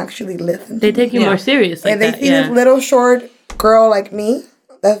gonna actually listen. They take you more serious like If they that. see this little short girl like me,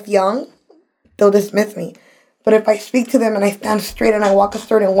 that's young, they'll dismiss me. But if I speak to them and I stand straight and I walk a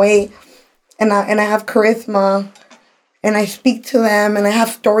certain way, and I have charisma, and I speak to them and I have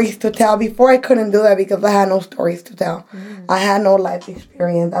stories to tell. Before I couldn't do that because I had no stories to tell. I had no life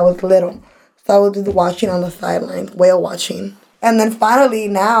experience. I was little. So I was just watching on the sidelines, whale watching. And then finally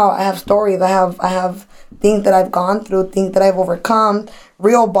now I have stories. I have things that I've gone through, things that I've overcome,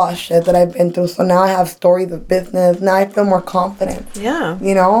 real boss shit that I've been through. So now I have stories of business. Now I feel more confident. Yeah.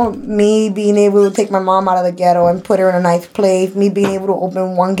 You know, me being able to take my mom out of the ghetto and put her in a nice place, me being able to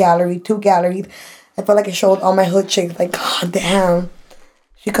open 1 gallery, 2 galleries. I feel like it showed all my hood chicks, like, God damn.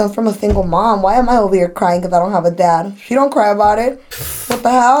 She comes from a single mom. Why am I over here crying because I don't have a dad? She don't cry about it. What the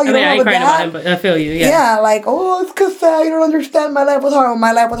hell? You I mean, I ain't don't have a crying dad? about him, but I feel you. Yeah. Yeah, like, oh, it's because you don't understand. My life was hard. Well,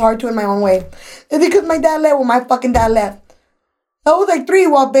 my life was hard too in my own way. It's because my dad left. Well, my fucking dad left. I was like 3.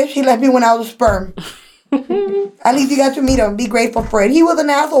 Well, bitch, he left me when I was a sperm. At least you got to meet him. Be grateful for it. He was an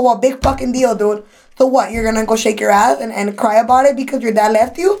asshole. Well, big fucking deal, dude. So what? You're going to go shake your ass and cry about it because your dad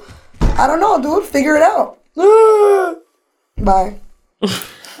left you? I don't know, dude. Figure it out. Bye.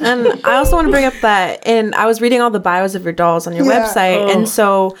 And I also want to bring up that, and I was reading all the bios of your dolls on your website, and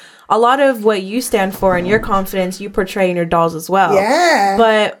so a lot of what you stand for and your confidence you portray in your dolls as well. Yeah.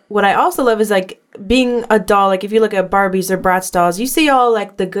 But what I also love is like being a doll. Like if you look at Barbies or Bratz dolls, you see all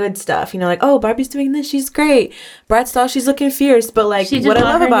like the good stuff. You know, like, oh, Barbie's doing this, she's great. Bratz doll, she's looking fierce. But like what I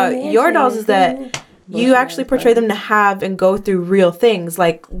love about your dolls is that you actually portray them to have and go through real things.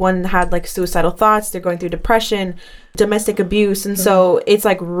 Like one had like suicidal thoughts, they're going through depression, domestic abuse, and so it's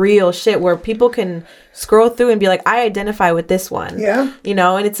like real shit where people can scroll through and be like, I identify with this one. Yeah. You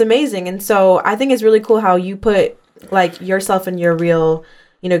know, and it's amazing. And so I think it's really cool how you put like yourself and your real,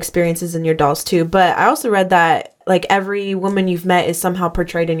 you know, experiences in your dolls too. But I also read that like every woman you've met is somehow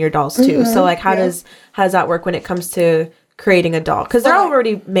portrayed in your dolls too. So like how does that work when it comes to creating a doll? Because they're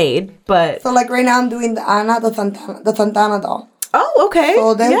already made, but so like right now I'm doing the Santana doll. Oh, okay.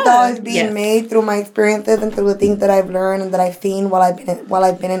 So this doll is being made through my experiences and through the things that I've learned and that I've seen while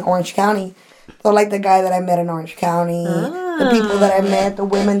I've been in Orange County. So like the guy that I met in Orange County, the people that I met, the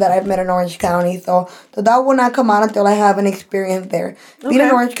women that I've met in Orange County. So the doll will not come out until I have an experience there. Being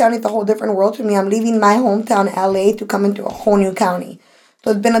in Orange County is a whole different world to me. I'm leaving my hometown, LA, to come into a whole new county.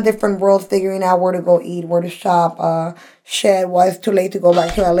 So it's been a different world figuring out where to go eat, where to shop, shit. Well, it's too late to go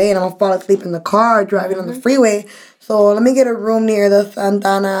back to LA and I'm going to fall asleep in the car driving on the freeway. So let me get a room near the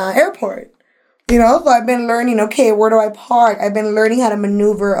Santana airport. You know, so I've been learning, okay, where do I park? I've been learning how to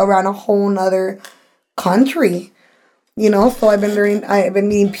maneuver around a whole nother country. You know, so I've been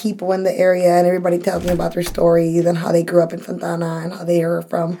meeting people in the area and everybody tells me about their stories and how they grew up in Santana and how they are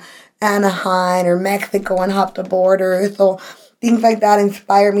from Anaheim or Mexico and hopped the border. So things like that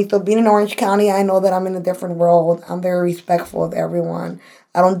inspire me. So being in Orange County, I know that I'm in a different world. I'm very respectful of everyone.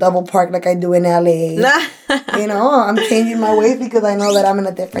 I don't double park like I do in LA. You know, I'm changing my ways because I know that I'm in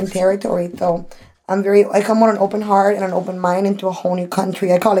a different territory. So I come with an open heart and an open mind into a whole new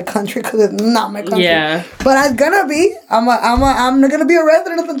country. I call it country because it's not my country. Yeah. But it's gonna be. I'm gonna be a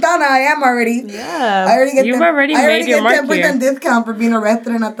resident of Santana. I am already. Yeah. I already get You've already made your mark here. 10% discount for being a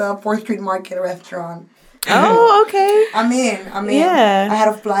resident at the 4th Street Market restaurant. Oh, okay. I'm in. Yeah. I had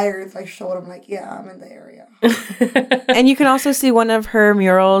a flyer. So I showed them like, yeah, I'm in the area. And you can also see one of her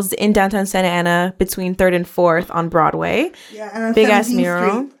murals in downtown Santa Ana between 3rd and 4th on Broadway. Yeah, and big ass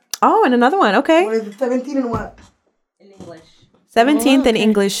mural. Street. Oh, and another one. Okay. What is it? 17 and what? In English. 17th and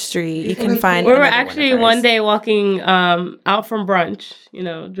English Street. You can find. We were actually one day walking out from brunch, you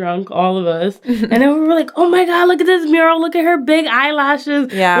know, drunk, all of us, and then we were like, "Oh my god, look at this mural! Look at her big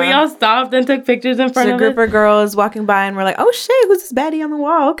eyelashes!" Yeah, we all stopped and took pictures in front of us. A group of girls walking by, and we're like, "Oh shit, who's this baddie on the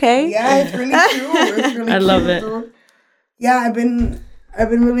wall?" Okay. Yeah, it's really true. It's really I love it. Yeah, I've been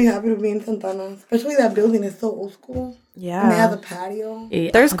really happy to be in Santana, especially that building is so old school. Yeah. And they have a patio.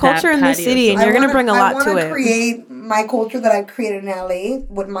 Yeah, there's culture in the city, and you're going to bring a lot to it. I want to create my culture that I've created in LA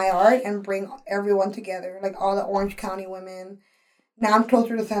with my art and bring everyone together, like all the Orange County women. Now I'm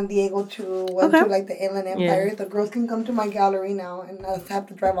closer to San Diego, too, to like the Inland Empire. Yeah. The girls can come to my gallery now and not have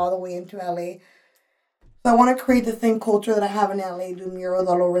to drive all the way into LA. So I want to create the same culture that I have in LA, do murals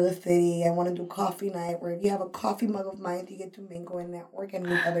all over the city. I want to do coffee night where if you have a coffee mug of mine, you get to mingle and network and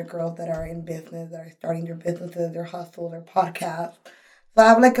meet other girls that are in business, that are starting their businesses, their hustles, their podcasts. So I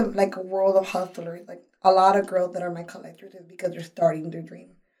have like a world of hustlers, like a lot of girls that are my collectors is because they're starting their dream.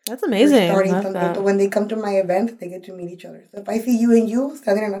 That's amazing. They're starting something. So when they come to my events, they get to meet each other. So if I see you and you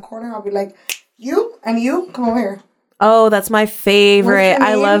standing in a corner, I'll be like, you and you, come over here. Oh, that's my favorite.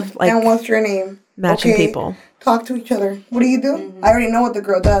 I love like. And what's your name? Matching people. Talk to each other. What do you do? Mm-hmm. I already know what the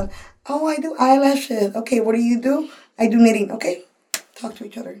girl does. Oh, I do eyelashes. Okay, what do you do? I do knitting. Okay, talk to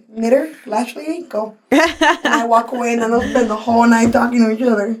each other. Knitter, lash lady, go. And I walk away and then they'll spend the whole night talking to each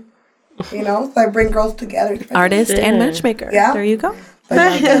other. You know, so I bring girls together. Artist and matchmaker. Yeah. There you go.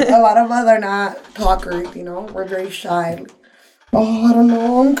 A lot of us are not talkers, you know. We're very shy. Oh, I don't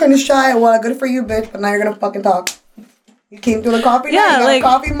know. I'm kind of shy. Well, good for you, bitch. But now you're going to fucking talk. You came to the coffee night, you got a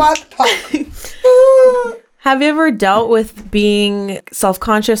coffee mug, talk. Have you ever dealt with being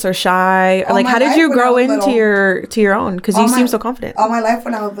self-conscious or shy? Or like, how did you grow into your own? Because you seem so confident. All my life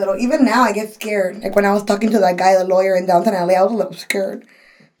when I was little. Even now, I get scared. Like when I was talking to that guy, the lawyer in downtown LA, I was a little scared.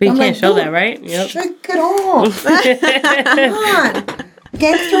 But you can't show that, right? Yep. Shake it off. Come on.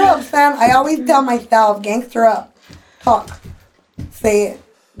 Gangster up, Sam. I always tell myself, gangster up. Talk. Say it.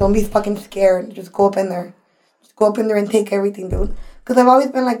 Don't be fucking scared. Just go up in there. Go up in there and take everything, dude. Because I've always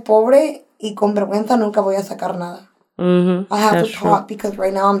been like, pobre y con vergüenza nunca voy a sacar nada. I have to talk because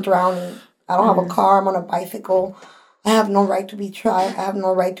right now I'm drowning. I don't have a car. I'm on a bicycle. I have no right to be shy. I have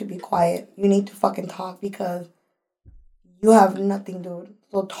no right to be quiet. You need to fucking talk because you have nothing, dude.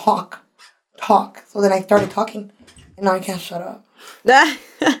 So talk. So then I started talking and now I can't shut up.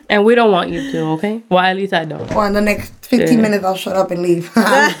 And we don't want you to, okay? Well, at least I don't. Well, in the next 15 minutes, I'll shut up and leave.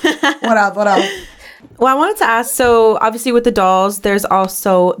 What else? Well, I wanted to ask, so obviously with the dolls, there's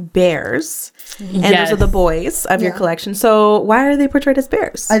also bears. And those are the boys of your collection. So why are they portrayed as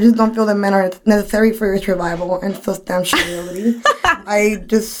bears? I just don't feel that men are necessary for your survival and substantiality.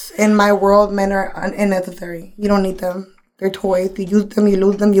 In my world, men are unnecessary. You don't need them. They're toys. You use them, you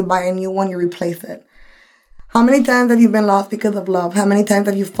lose them, you buy a new one, you replace it. How many times have you been lost because of love? How many times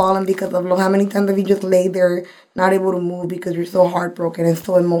have you fallen because of love? How many times have you just laid there not able to move because you're so heartbroken and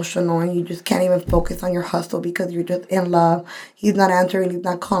so emotional and you just can't even focus on your hustle because you're just in love. He's not answering, he's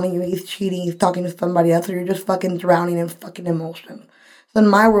not calling you, he's cheating, he's talking to somebody else, so you're just fucking drowning in fucking emotions. So in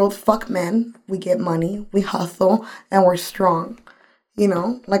my world, fuck men. We get money, we hustle, and we're strong. You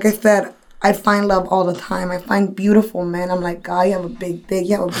know? Like I said, I find love all the time. I find beautiful men. I'm like, God, you have a big dick,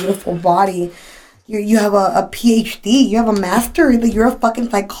 you have a beautiful body. You have a PhD, you have a master, you're a fucking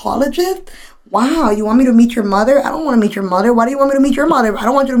psychologist. Wow, you want me to meet your mother? I don't want to meet your mother. Why do you want me to meet your mother? I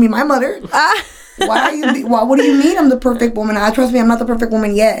don't want you to meet my mother. What do you mean I'm the perfect woman? Trust me, I'm not the perfect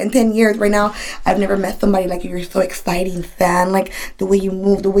woman yet. In 10 years, right now, I've never met somebody like you. You're so exciting, fan. Like, the way you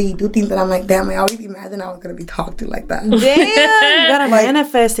move, the way you do things. And I'm like, damn, I always imagined I was going to be talked to like that. Damn, you got to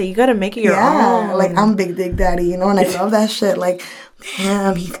manifest it. You got to make it your own. Like, I'm Big Dick Daddy, you know? And I love that shit. Like,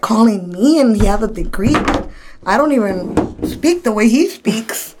 damn, he's calling me and he has a degree. I don't even speak the way he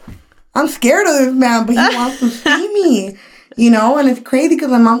speaks. I'm scared of this man, but he wants to see me, you know? And it's crazy because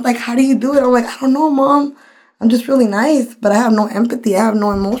my mom's like, how do you do it? I'm like, I don't know, Mom. I'm just really nice, but I have no empathy. I have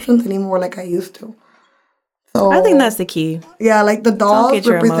no emotions anymore like I used to. So I think that's the key. Yeah, like the dolls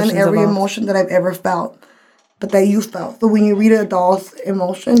represent every involved. emotion that I've ever felt, but that you felt. So when you read a doll's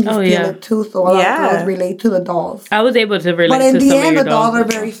emotion, you feel it too. So a lot of girls relate to the dolls. I was able to relate to some of your dolls. But in the end, the dolls are well.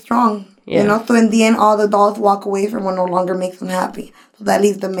 very strong. Yeah. You know, so in the end, all the dolls walk away from what no longer makes them happy. So that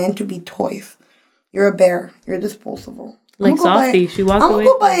leaves the men to be toys. You're a bear. You're disposable. Like Softy, she walked away. I'm gonna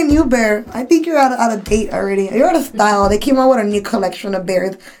go buy a new bear. I think you're out of date already. You're out of style. They came out with a new collection of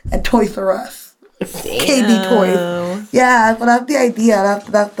bears at Toys R Us. KB Toys. Yeah, so that's the idea.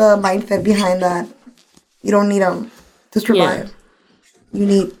 That's the mindset behind that. You don't need them to survive. Yeah. You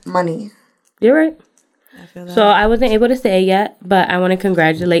need money. You're right. So I wasn't able to say it yet, but I want to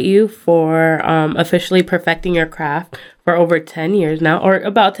congratulate you for officially perfecting your craft for over 10 years now, or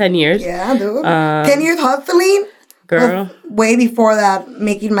about 10 years. Yeah, dude. 10 years hustling? Girl. Way before that,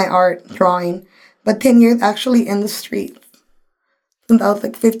 making my art, drawing. But 10 years actually in the streets. Since I was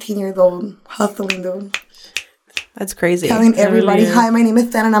like 15 years old, hustling, dude. That's crazy. Telling everybody, hi, my name is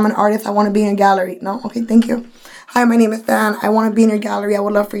Stan and I'm an artist. I want to be in your gallery. No? Okay, thank you. Hi, my name is Stan. I want to be in your gallery. I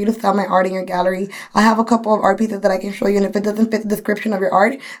would love for you to sell my art in your gallery. I have a couple of art pieces that I can show you. And if it doesn't fit the description of your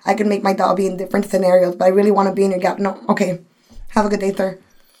art, I can make my doll be in different scenarios. But I really want to be in your gallery. No? Okay. Have a good day, sir.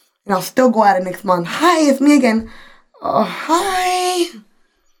 And I'll still go at it next month. Hi, it's me again. Oh, hi.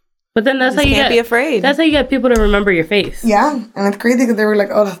 But then that's how you can't be afraid. That's how you get people to remember your face. Yeah, and it's crazy because they were like,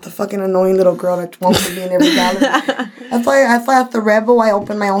 "Oh, that's the fucking annoying little girl that wants to be in every gallery." That's why as the rebel, I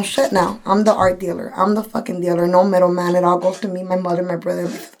open my own shit now. I'm the art dealer. I'm the fucking dealer. No middleman. It all goes to me, my mother, my brother, my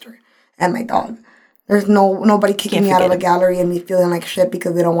sister, and my dog. There's nobody kicking me out of a gallery and me feeling like shit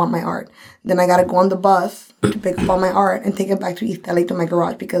because they don't want my art. Then I gotta go on the bus to pick up all my art and take it back to East LA to my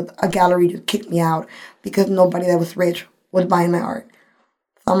garage because a gallery just kicked me out because nobody that was rich was buying my art.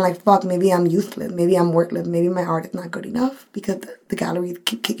 So I'm like, fuck, maybe I'm useless. Maybe I'm worthless. Maybe my art is not good enough because the galleries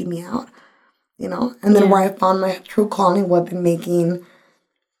keep kicking me out, you know? And then where I found my true calling was in making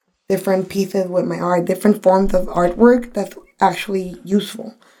different pieces with my art, different forms of artwork that's actually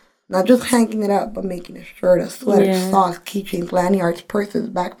useful. Not just hanging it up, but making a shirt, a sweater, socks, keychains, lanyards, purses,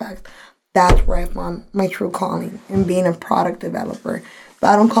 backpacks. That's where I found my true calling in being a product developer.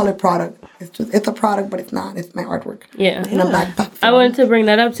 But I don't call it product. It's a product, but it's not. It's my artwork. Yeah. In a backpack. I wanted to bring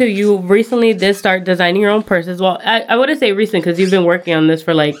that up too. You recently did start designing your own purses. Well, I wouldn't say recent because you've been working on this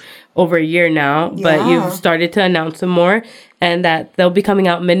for like over a year now. But you've started to announce some more, and that they'll be coming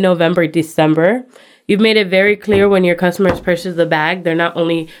out mid-November, December. You've made it very clear when your customers purchase the bag, they're not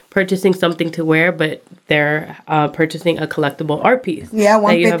only purchasing something to wear, but they're purchasing a collectible art piece. Yeah,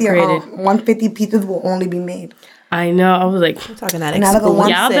 150 pieces will only be made. I know. I was like, I'm talking that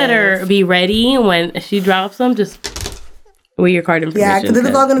y'all better be ready when she drops them. Just with your card information. Yeah, because this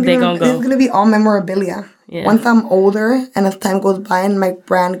is all gonna be all memorabilia. Yeah. Once I'm older and as time goes by and my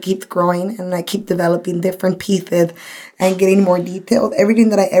brand keeps growing and I keep developing different pieces and getting more details, everything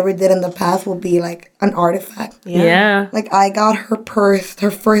that I ever did in the past will be like an artifact. Yeah. Like I got her purse,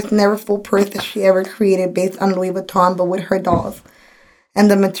 her first never full purse that she ever created based on Louis Vuitton, but with her dolls. And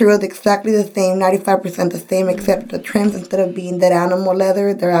the material is exactly the same, 95% the same, except the trims, instead of being that animal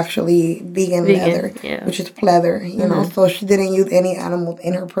leather, they're actually vegan leather, which is pleather, you know. So she didn't use any animals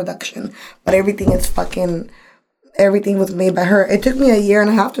in her production. But everything was made by her. It took me a year and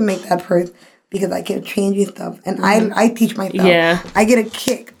a half to make that purse because I kept changing stuff. And I teach myself. Yeah. I get a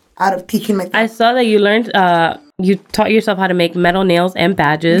kick out of teaching myself. I saw that you learned, you taught yourself how to make metal nails and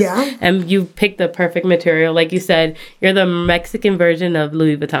badges. Yeah. And you picked the perfect material. Like you said, you're the Mexican version of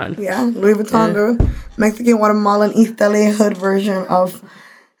Louis Vuitton. Yeah, Louis Vuitton, dude. Mexican, Guatemalan, East LA hood version of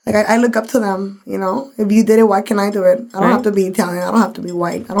Like, I look up to them, you know? If you did it, why can't I do it? I don't have to be Italian. I don't have to be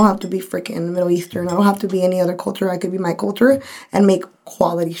white. I don't have to be freaking Middle Eastern. I don't have to be any other culture. I could be my culture and make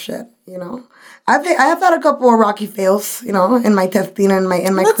quality shit, you know? I have had a couple of rocky fails, you know, in my testing and my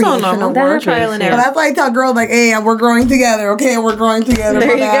That's creation all normal. of That's work. trial and But error. that's why I tell girls, like, hey, we're growing together, okay? We're growing together.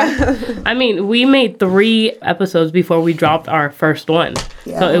 There my you go. I mean, we made 3 episodes before we dropped our first one.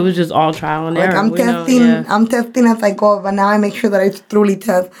 Yeah. So it was just all trial and Like, error. I'm We know, testing, yeah. I'm testing as I go, but now I make sure that I truly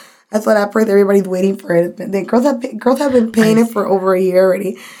test. That's what at first everybody's waiting for it. The girls have been paying it for over a year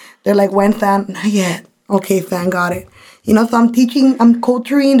already. They're like, when San? Not yet. Okay, San, got it. You know, so I'm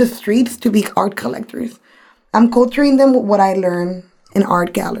culturing the streets to be art collectors. I'm culturing them with what I learn in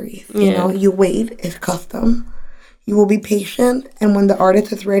art galleries. You know, you wait, it's custom. You will be patient, and when the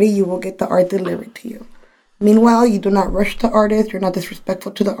artist is ready, you will get the art delivered to you. Meanwhile, you do not rush the artist. You're not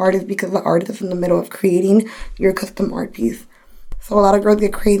disrespectful to the artist because the artist is in the middle of creating your custom art piece. So a lot of girls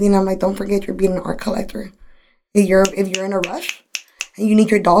get crazy, and I'm like, don't forget you're being an art collector. If you're in a rush and you need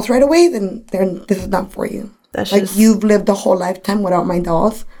your dolls right away, then this is not for you. That's like just... you've lived a whole lifetime without my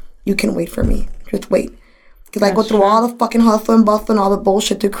dolls. You can wait for me. Just wait. Because I go through all the fucking hustle and bustle and all the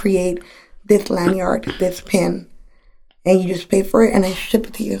bullshit to create this lanyard, this pin. And you just pay for it and I ship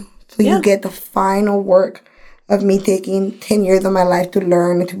it to you. So you get the final work of me taking 10 years of my life to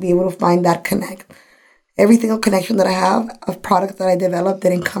learn and to be able to find that connect. Every single connection that I have of products that I developed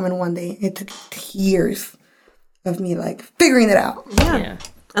didn't come in one day. It took years of me like figuring it out. Yeah.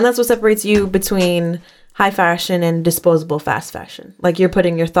 And that's what separates you between high fashion and disposable fast fashion. Like you're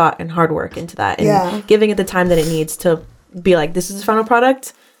putting your thought and hard work into that and giving it the time that it needs to be like, this is the final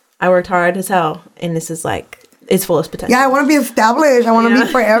product. I worked hard as hell and this is like its fullest potential. Yeah, I want to be established. I want to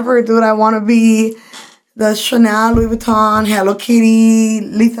be forever, dude. I want to be the Chanel, Louis Vuitton, Hello Kitty,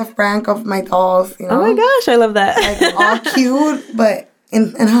 Lisa Frank of my dolls. You know? Oh my gosh, I love that. Like all cute, but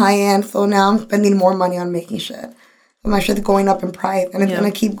in high end. So now I'm spending more money on making shit. So my shit's going up in price, and it's gonna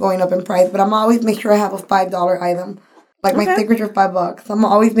keep going up in price. But I'm always make sure I have a $5 item. Like my stickers are $5. I'm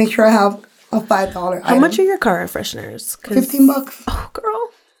always make sure I have a $5 item. How much are your car fresheners? $15. Oh, girl.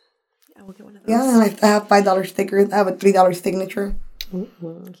 Yeah, we'll get one of those. Yeah, and I have $5 stickers. I have a $3 signature.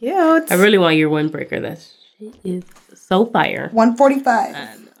 Cute. I really want your windbreaker. That shit is so fire. $145.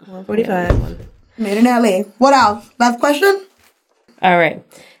 145. Made in LA. What else? Last question? All right.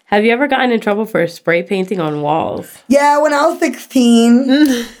 Have you ever gotten in trouble for spray painting on walls? Yeah, when I was 16,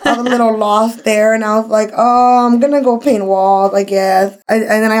 I was a little lost there, and I was like, oh, I'm going to go paint walls, I guess. And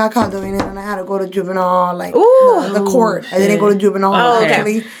then I got caught doing it, and I had to go to juvenile, like, the court. I didn't go to juvenile,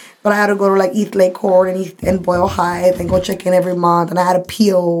 actually. But I had to go to, like, East Lake Court and Boyle Heights and go check in every month, and I had a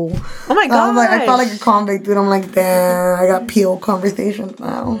PO. Oh, my God. I was like, I felt like a convict, dude. I'm like, damn, I got PO conversations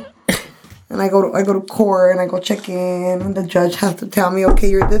now. And I go to court and I go check in, and the judge has to tell me, okay,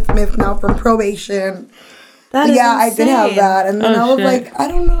 you're dismissed now from probation. That is I insane. did have that, and then I was shit. like, I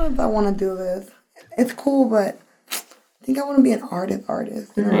don't know if I want to do this. It's cool, but I think I want to be an artist.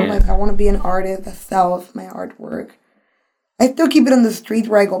 You know, like I want to be an artist that sells my artwork. I still keep it on the streets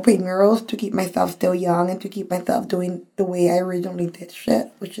where I go paint murals to keep myself still young and to keep myself doing the way I originally did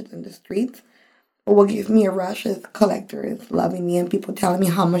shit, which is in the streets. But what gives me a rush is collectors loving me and people telling me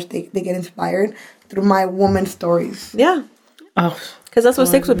how much they get inspired through my woman stories. Yeah. Oh, Because that's what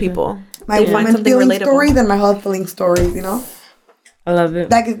sticks with people. My They find woman something feeling relatable. stories and my hustling stories, you know? I love it.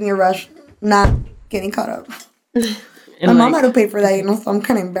 That gives me a rush, not getting caught up. My And mom like, had to pay for that, you know, so I'm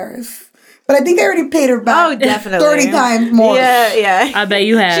kind of embarrassed. But I think I already paid her back. Oh, definitely. 30 times more. Yeah. I bet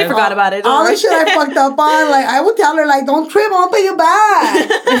you have. She forgot about it. All the shit I fucked up on, like, I would tell her, like, don't trip, I'll pay you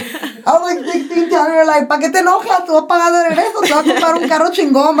back. I was like 16, telling her, like, ¿pa' qué te enojas? Te voy a pagar de regreso, te voy a comprar un carro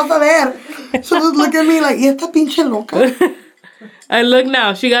chingón, vas a ver. She would look at me like, ¿y esta pinche loca? And look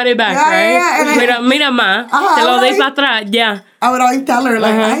now, she got it back, Yeah, right? yeah, and Mira, ma, te lo doy para atrás, ya. I would always tell her,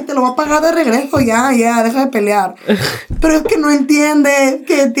 like, ay, te lo voy a pagar de regreso, ya, deja de pelear. Pero es que no entiende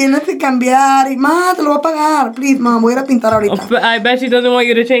que tienes que cambiar. Y, ma, te lo voy a pagar. Please, ma, voy a ir a pintar ahorita. But I bet she doesn't want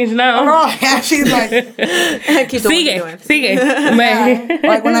you to change now. Oh, yeah, she's like... Keep doing what you're doing. Sigue. Yeah.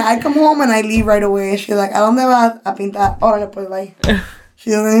 Like, when I come home and I leave right away, she's like, ¿a dónde vas a pintar? Órale, pues, bye. She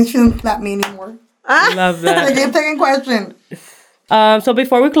doesn't slap me anymore. Love Like, that. second question. So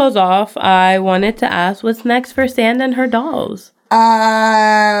before we close off, I wanted to ask what's next for Sand and her dolls.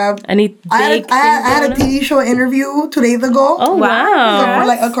 Any big I had a TV show interview 2 days ago. Oh, wow. For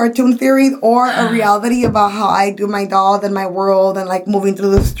like a cartoon series or a reality about how I do my dolls and my world and like moving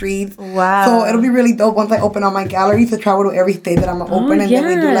through the streets. Wow. So it'll be really dope once I open all my galleries to travel to every state that I'm gonna open, and then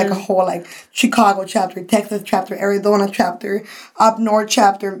we do like a whole like Chicago chapter, Texas chapter, Arizona chapter, up north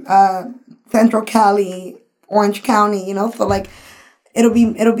chapter, Central Cali, Orange County. You know, so like It'll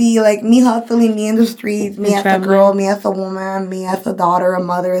be like me hustling, me in the streets, me as traveling. a girl, me as a woman, me as a daughter, a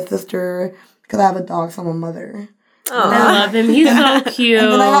mother, a sister. Because I have a dog, so I'm a mother. I love him. He's so cute.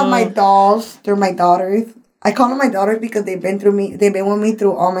 And then I have my dolls. They're my daughters. I call them my daughters because they've been with me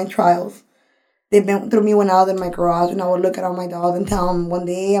through all my trials. They've been through me when I was in my garage, and I would look at all my dolls and tell them, one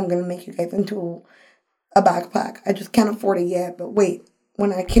day I'm going to make you guys into a backpack. I just can't afford it yet, but wait.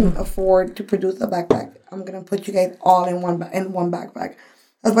 When I can afford to produce a backpack, I'm going to put you guys all in one backpack.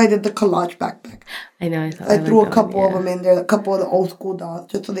 That's why I did the collage backpack. I know. I threw a couple of them in there, a couple of the old school dolls,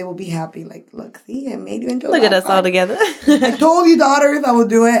 just so they will be happy. Like, look, see, I made you into a Look at us backpack. all together. I told you, daughters, I will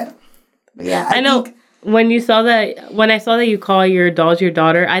do it. But yeah, I know. When I saw that you call your dolls your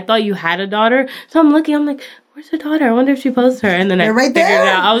daughter, I thought you had a daughter. So I'm looking, I'm like, where's her daughter? I wonder if she posts her. And then They're I right figured there. it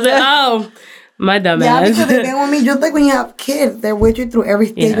out. I was like, oh, my dumb Yeah, ass. because they've been with me just like when you have kids. They're with you through every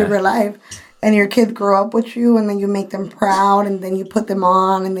stage of your life. And your kids grow up with you, and then you make them proud, and then you put them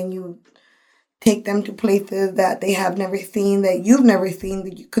on, and then you take them to places that they have never seen, that you've never seen,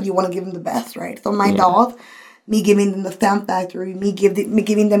 because you want to give them the best, right? So my dolls, me giving them the stamp factory, me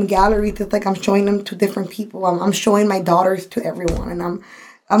giving them galleries, it's like I'm showing them to different people. I'm showing my daughters to everyone, and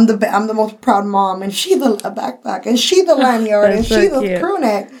I'm the most proud mom, and she's a backpack, and she's a lanyard, and That's so she's a cute. screw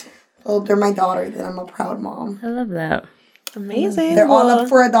neck. So they're my daughters, and I'm a proud mom. I love that. Amazing. They're all up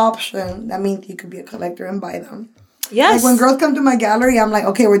for adoption. That means you could be a collector and buy them. Yes. Like when girls come to my gallery, I'm like,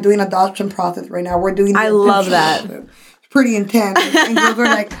 okay, we're doing adoption process right now. We're doing. I love that. It's pretty intense. And girls are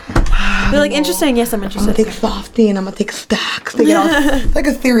like, They're like, interesting. Yes, I'm I'm interested. gonna take softy and I'm gonna take stacks. It's like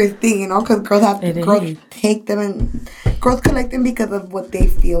a serious thing, you know, because girls take them and girls collect them because of what they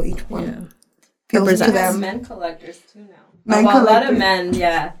feel. Each one feels to Represents. them. Men collectors too now. Men A lot collectors. of men,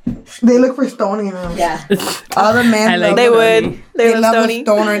 yeah. They look for Stony now. Yeah. All the men. I like love They them. would. They They would love Stony. a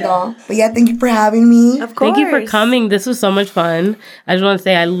stoner doll. But yeah, thank you for having me. Of course. Thank you for coming. This was so much fun. I just want to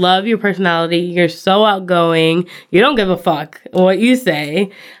say I love your personality. You're so outgoing. You don't give a fuck what you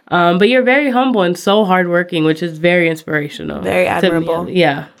say. But you're very humble and so hardworking, which is very inspirational. Very to me. admirable.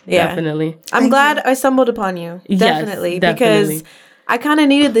 Yeah, Yeah. definitely. I'm glad I stumbled upon you. Yes, Definitely. definitely. Because I kind of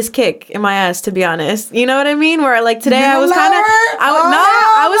needed this kick in my ass, to be honest. You know what I mean? Where like today I You was know kind of, her?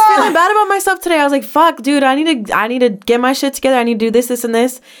 I was feeling bad about myself today. I was like, fuck, dude, I need to get my shit together. I need to do this, and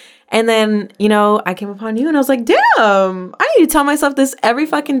this. And then, you know, I came upon you and I was like, damn, I need to tell myself this every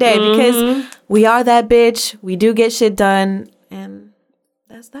fucking day because we are that bitch. We do get shit done. And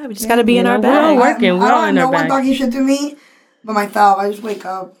that's that. We just got to be in our we're all bag. working. We're I all don't in know our one bag. talking shit to me, but myself. I just wake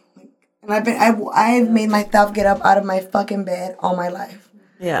up, and I've made myself get up out of my fucking bed all my life.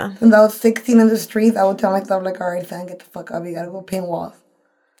 Yeah. Since I was 16 in the streets, I would tell myself like, all right, Sam, get the fuck up. You gotta go paint walls.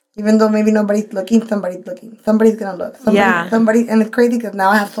 Even though maybe nobody's looking, somebody's looking. Somebody's gonna look. Somebody, and it's crazy because now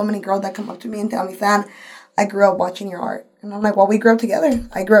I have so many girls that come up to me and tell me, Sam, I grew up watching your art. And I'm like, well, we grew up together.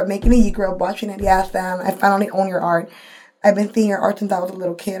 I grew up making it. You grew up watching it. Yeah, Sam, I finally own your art. I've been seeing your art since I was a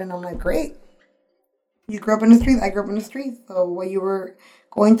little kid. And I'm like, great. You grew up in the streets. I grew up in the streets. So while you were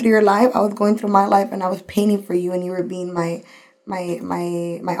going through your life, I was going through my life, and I was painting for you, and you were being my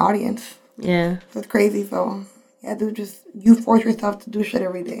audience. Yeah. So it's crazy. So yeah, dude, just you force yourself to do shit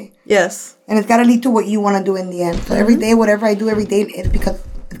every day, Yes. and it's gotta lead to what you want to do in the end. So every day, whatever I do every day, it's because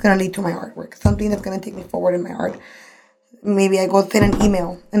it's gonna lead to my artwork, something that's gonna take me forward in my art. Maybe I go send an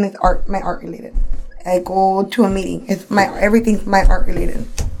email and it's my art related. I go to a meeting, everything's my art related.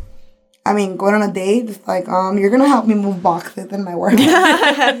 I mean, going on a date, it's like, you're gonna help me move boxes in my work.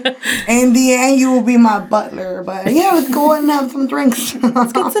 In the end, you will be my butler. But yeah, let's go and have some drinks.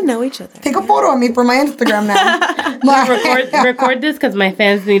 Let's get to know each other. Take a photo of me for my Instagram now. record this because my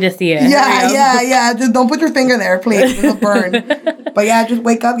fans need to see it. Yeah. Just don't put your finger there, please. It'll burn. But yeah, just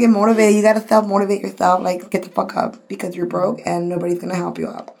wake up, get motivated. You gotta self-motivate yourself. Like, get the fuck up because you're broke and nobody's gonna help you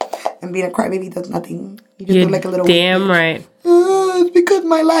out. And being a crybaby does nothing. You just You're look like a little damn bitch. right. It's because of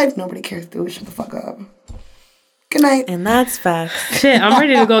my life. Nobody cares, dude. Shut the fuck up. Good night. And that's facts. Shit, I'm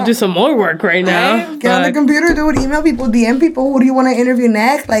ready to go do some more work right now. Get on the computer, dude. Email people, DM people. Who do you want to interview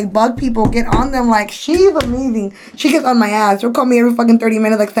next? Like, bug people. Get on them. Like, she's amazing. She gets on my ass. She'll call me every fucking 30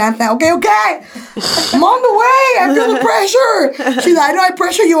 minutes like, Santa. Okay. I'm on the way. I feel the pressure. She's like, I know I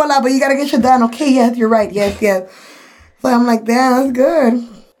pressure you a lot, but you got to get shit done. Okay, yes, you're right. Yes. So I'm like, damn, that's good.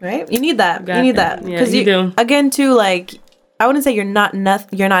 Right? You need that. Got You need it. that. Yeah, you do. Again, too, like, I wouldn't say you're not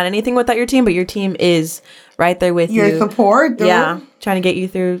anything without your team, but your team is right there with you. Your support, dude. Yeah. Trying to get you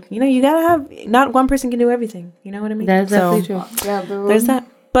through. You know, you gotta have, not one person can do everything. You know what I mean? That's definitely true. Yeah, dude. There's that.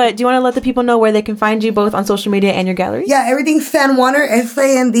 But do you want to let the people know where they can find you both on social media and your gallery? Yeah, everything's Sand Warner,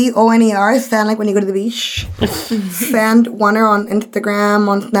 SANDONER, Sand like when you go to the beach. Sand Warner on Instagram,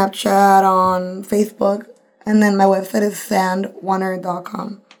 on Snapchat, on Facebook. And then my website is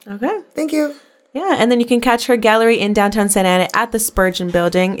sandwarner.com. Okay. Thank you. Yeah, and then you can catch her gallery in downtown Santa Ana at the Spurgeon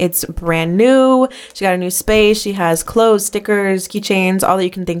Building. It's brand new. She got a new space. She has clothes, stickers, keychains, all that you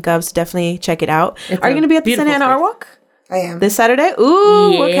can think of. So definitely check it out. Are you going to be at the Santa Ana Art Walk I am. this Saturday?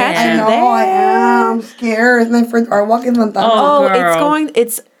 Ooh, we'll catch Yeah. you I know there. I am. I'm scared. It's my first art walk in Santana. Oh, girl.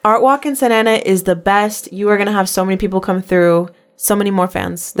 it's Art Walk in Santa Ana is the best. You are going to have so many people come through. So many more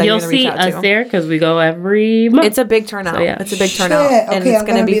fans that You'll you're going to see reach out us to. there because we go every month. It's a big turnout. So, yeah. It's a big turnout. Shit. And Okay, it's I'm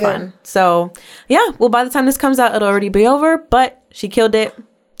going to gonna be be there. fun. So, yeah. Well, by the time this comes out, it'll already be over. But she killed it.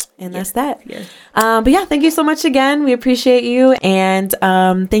 And that's that. Yes. But yeah, thank you so much again. We appreciate you. And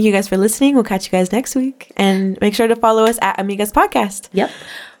thank you guys for listening. We'll catch you guys next week. And make sure to follow us at Amigas Podcast. Yep.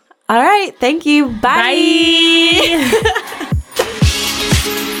 All right. Thank you. Bye. Bye.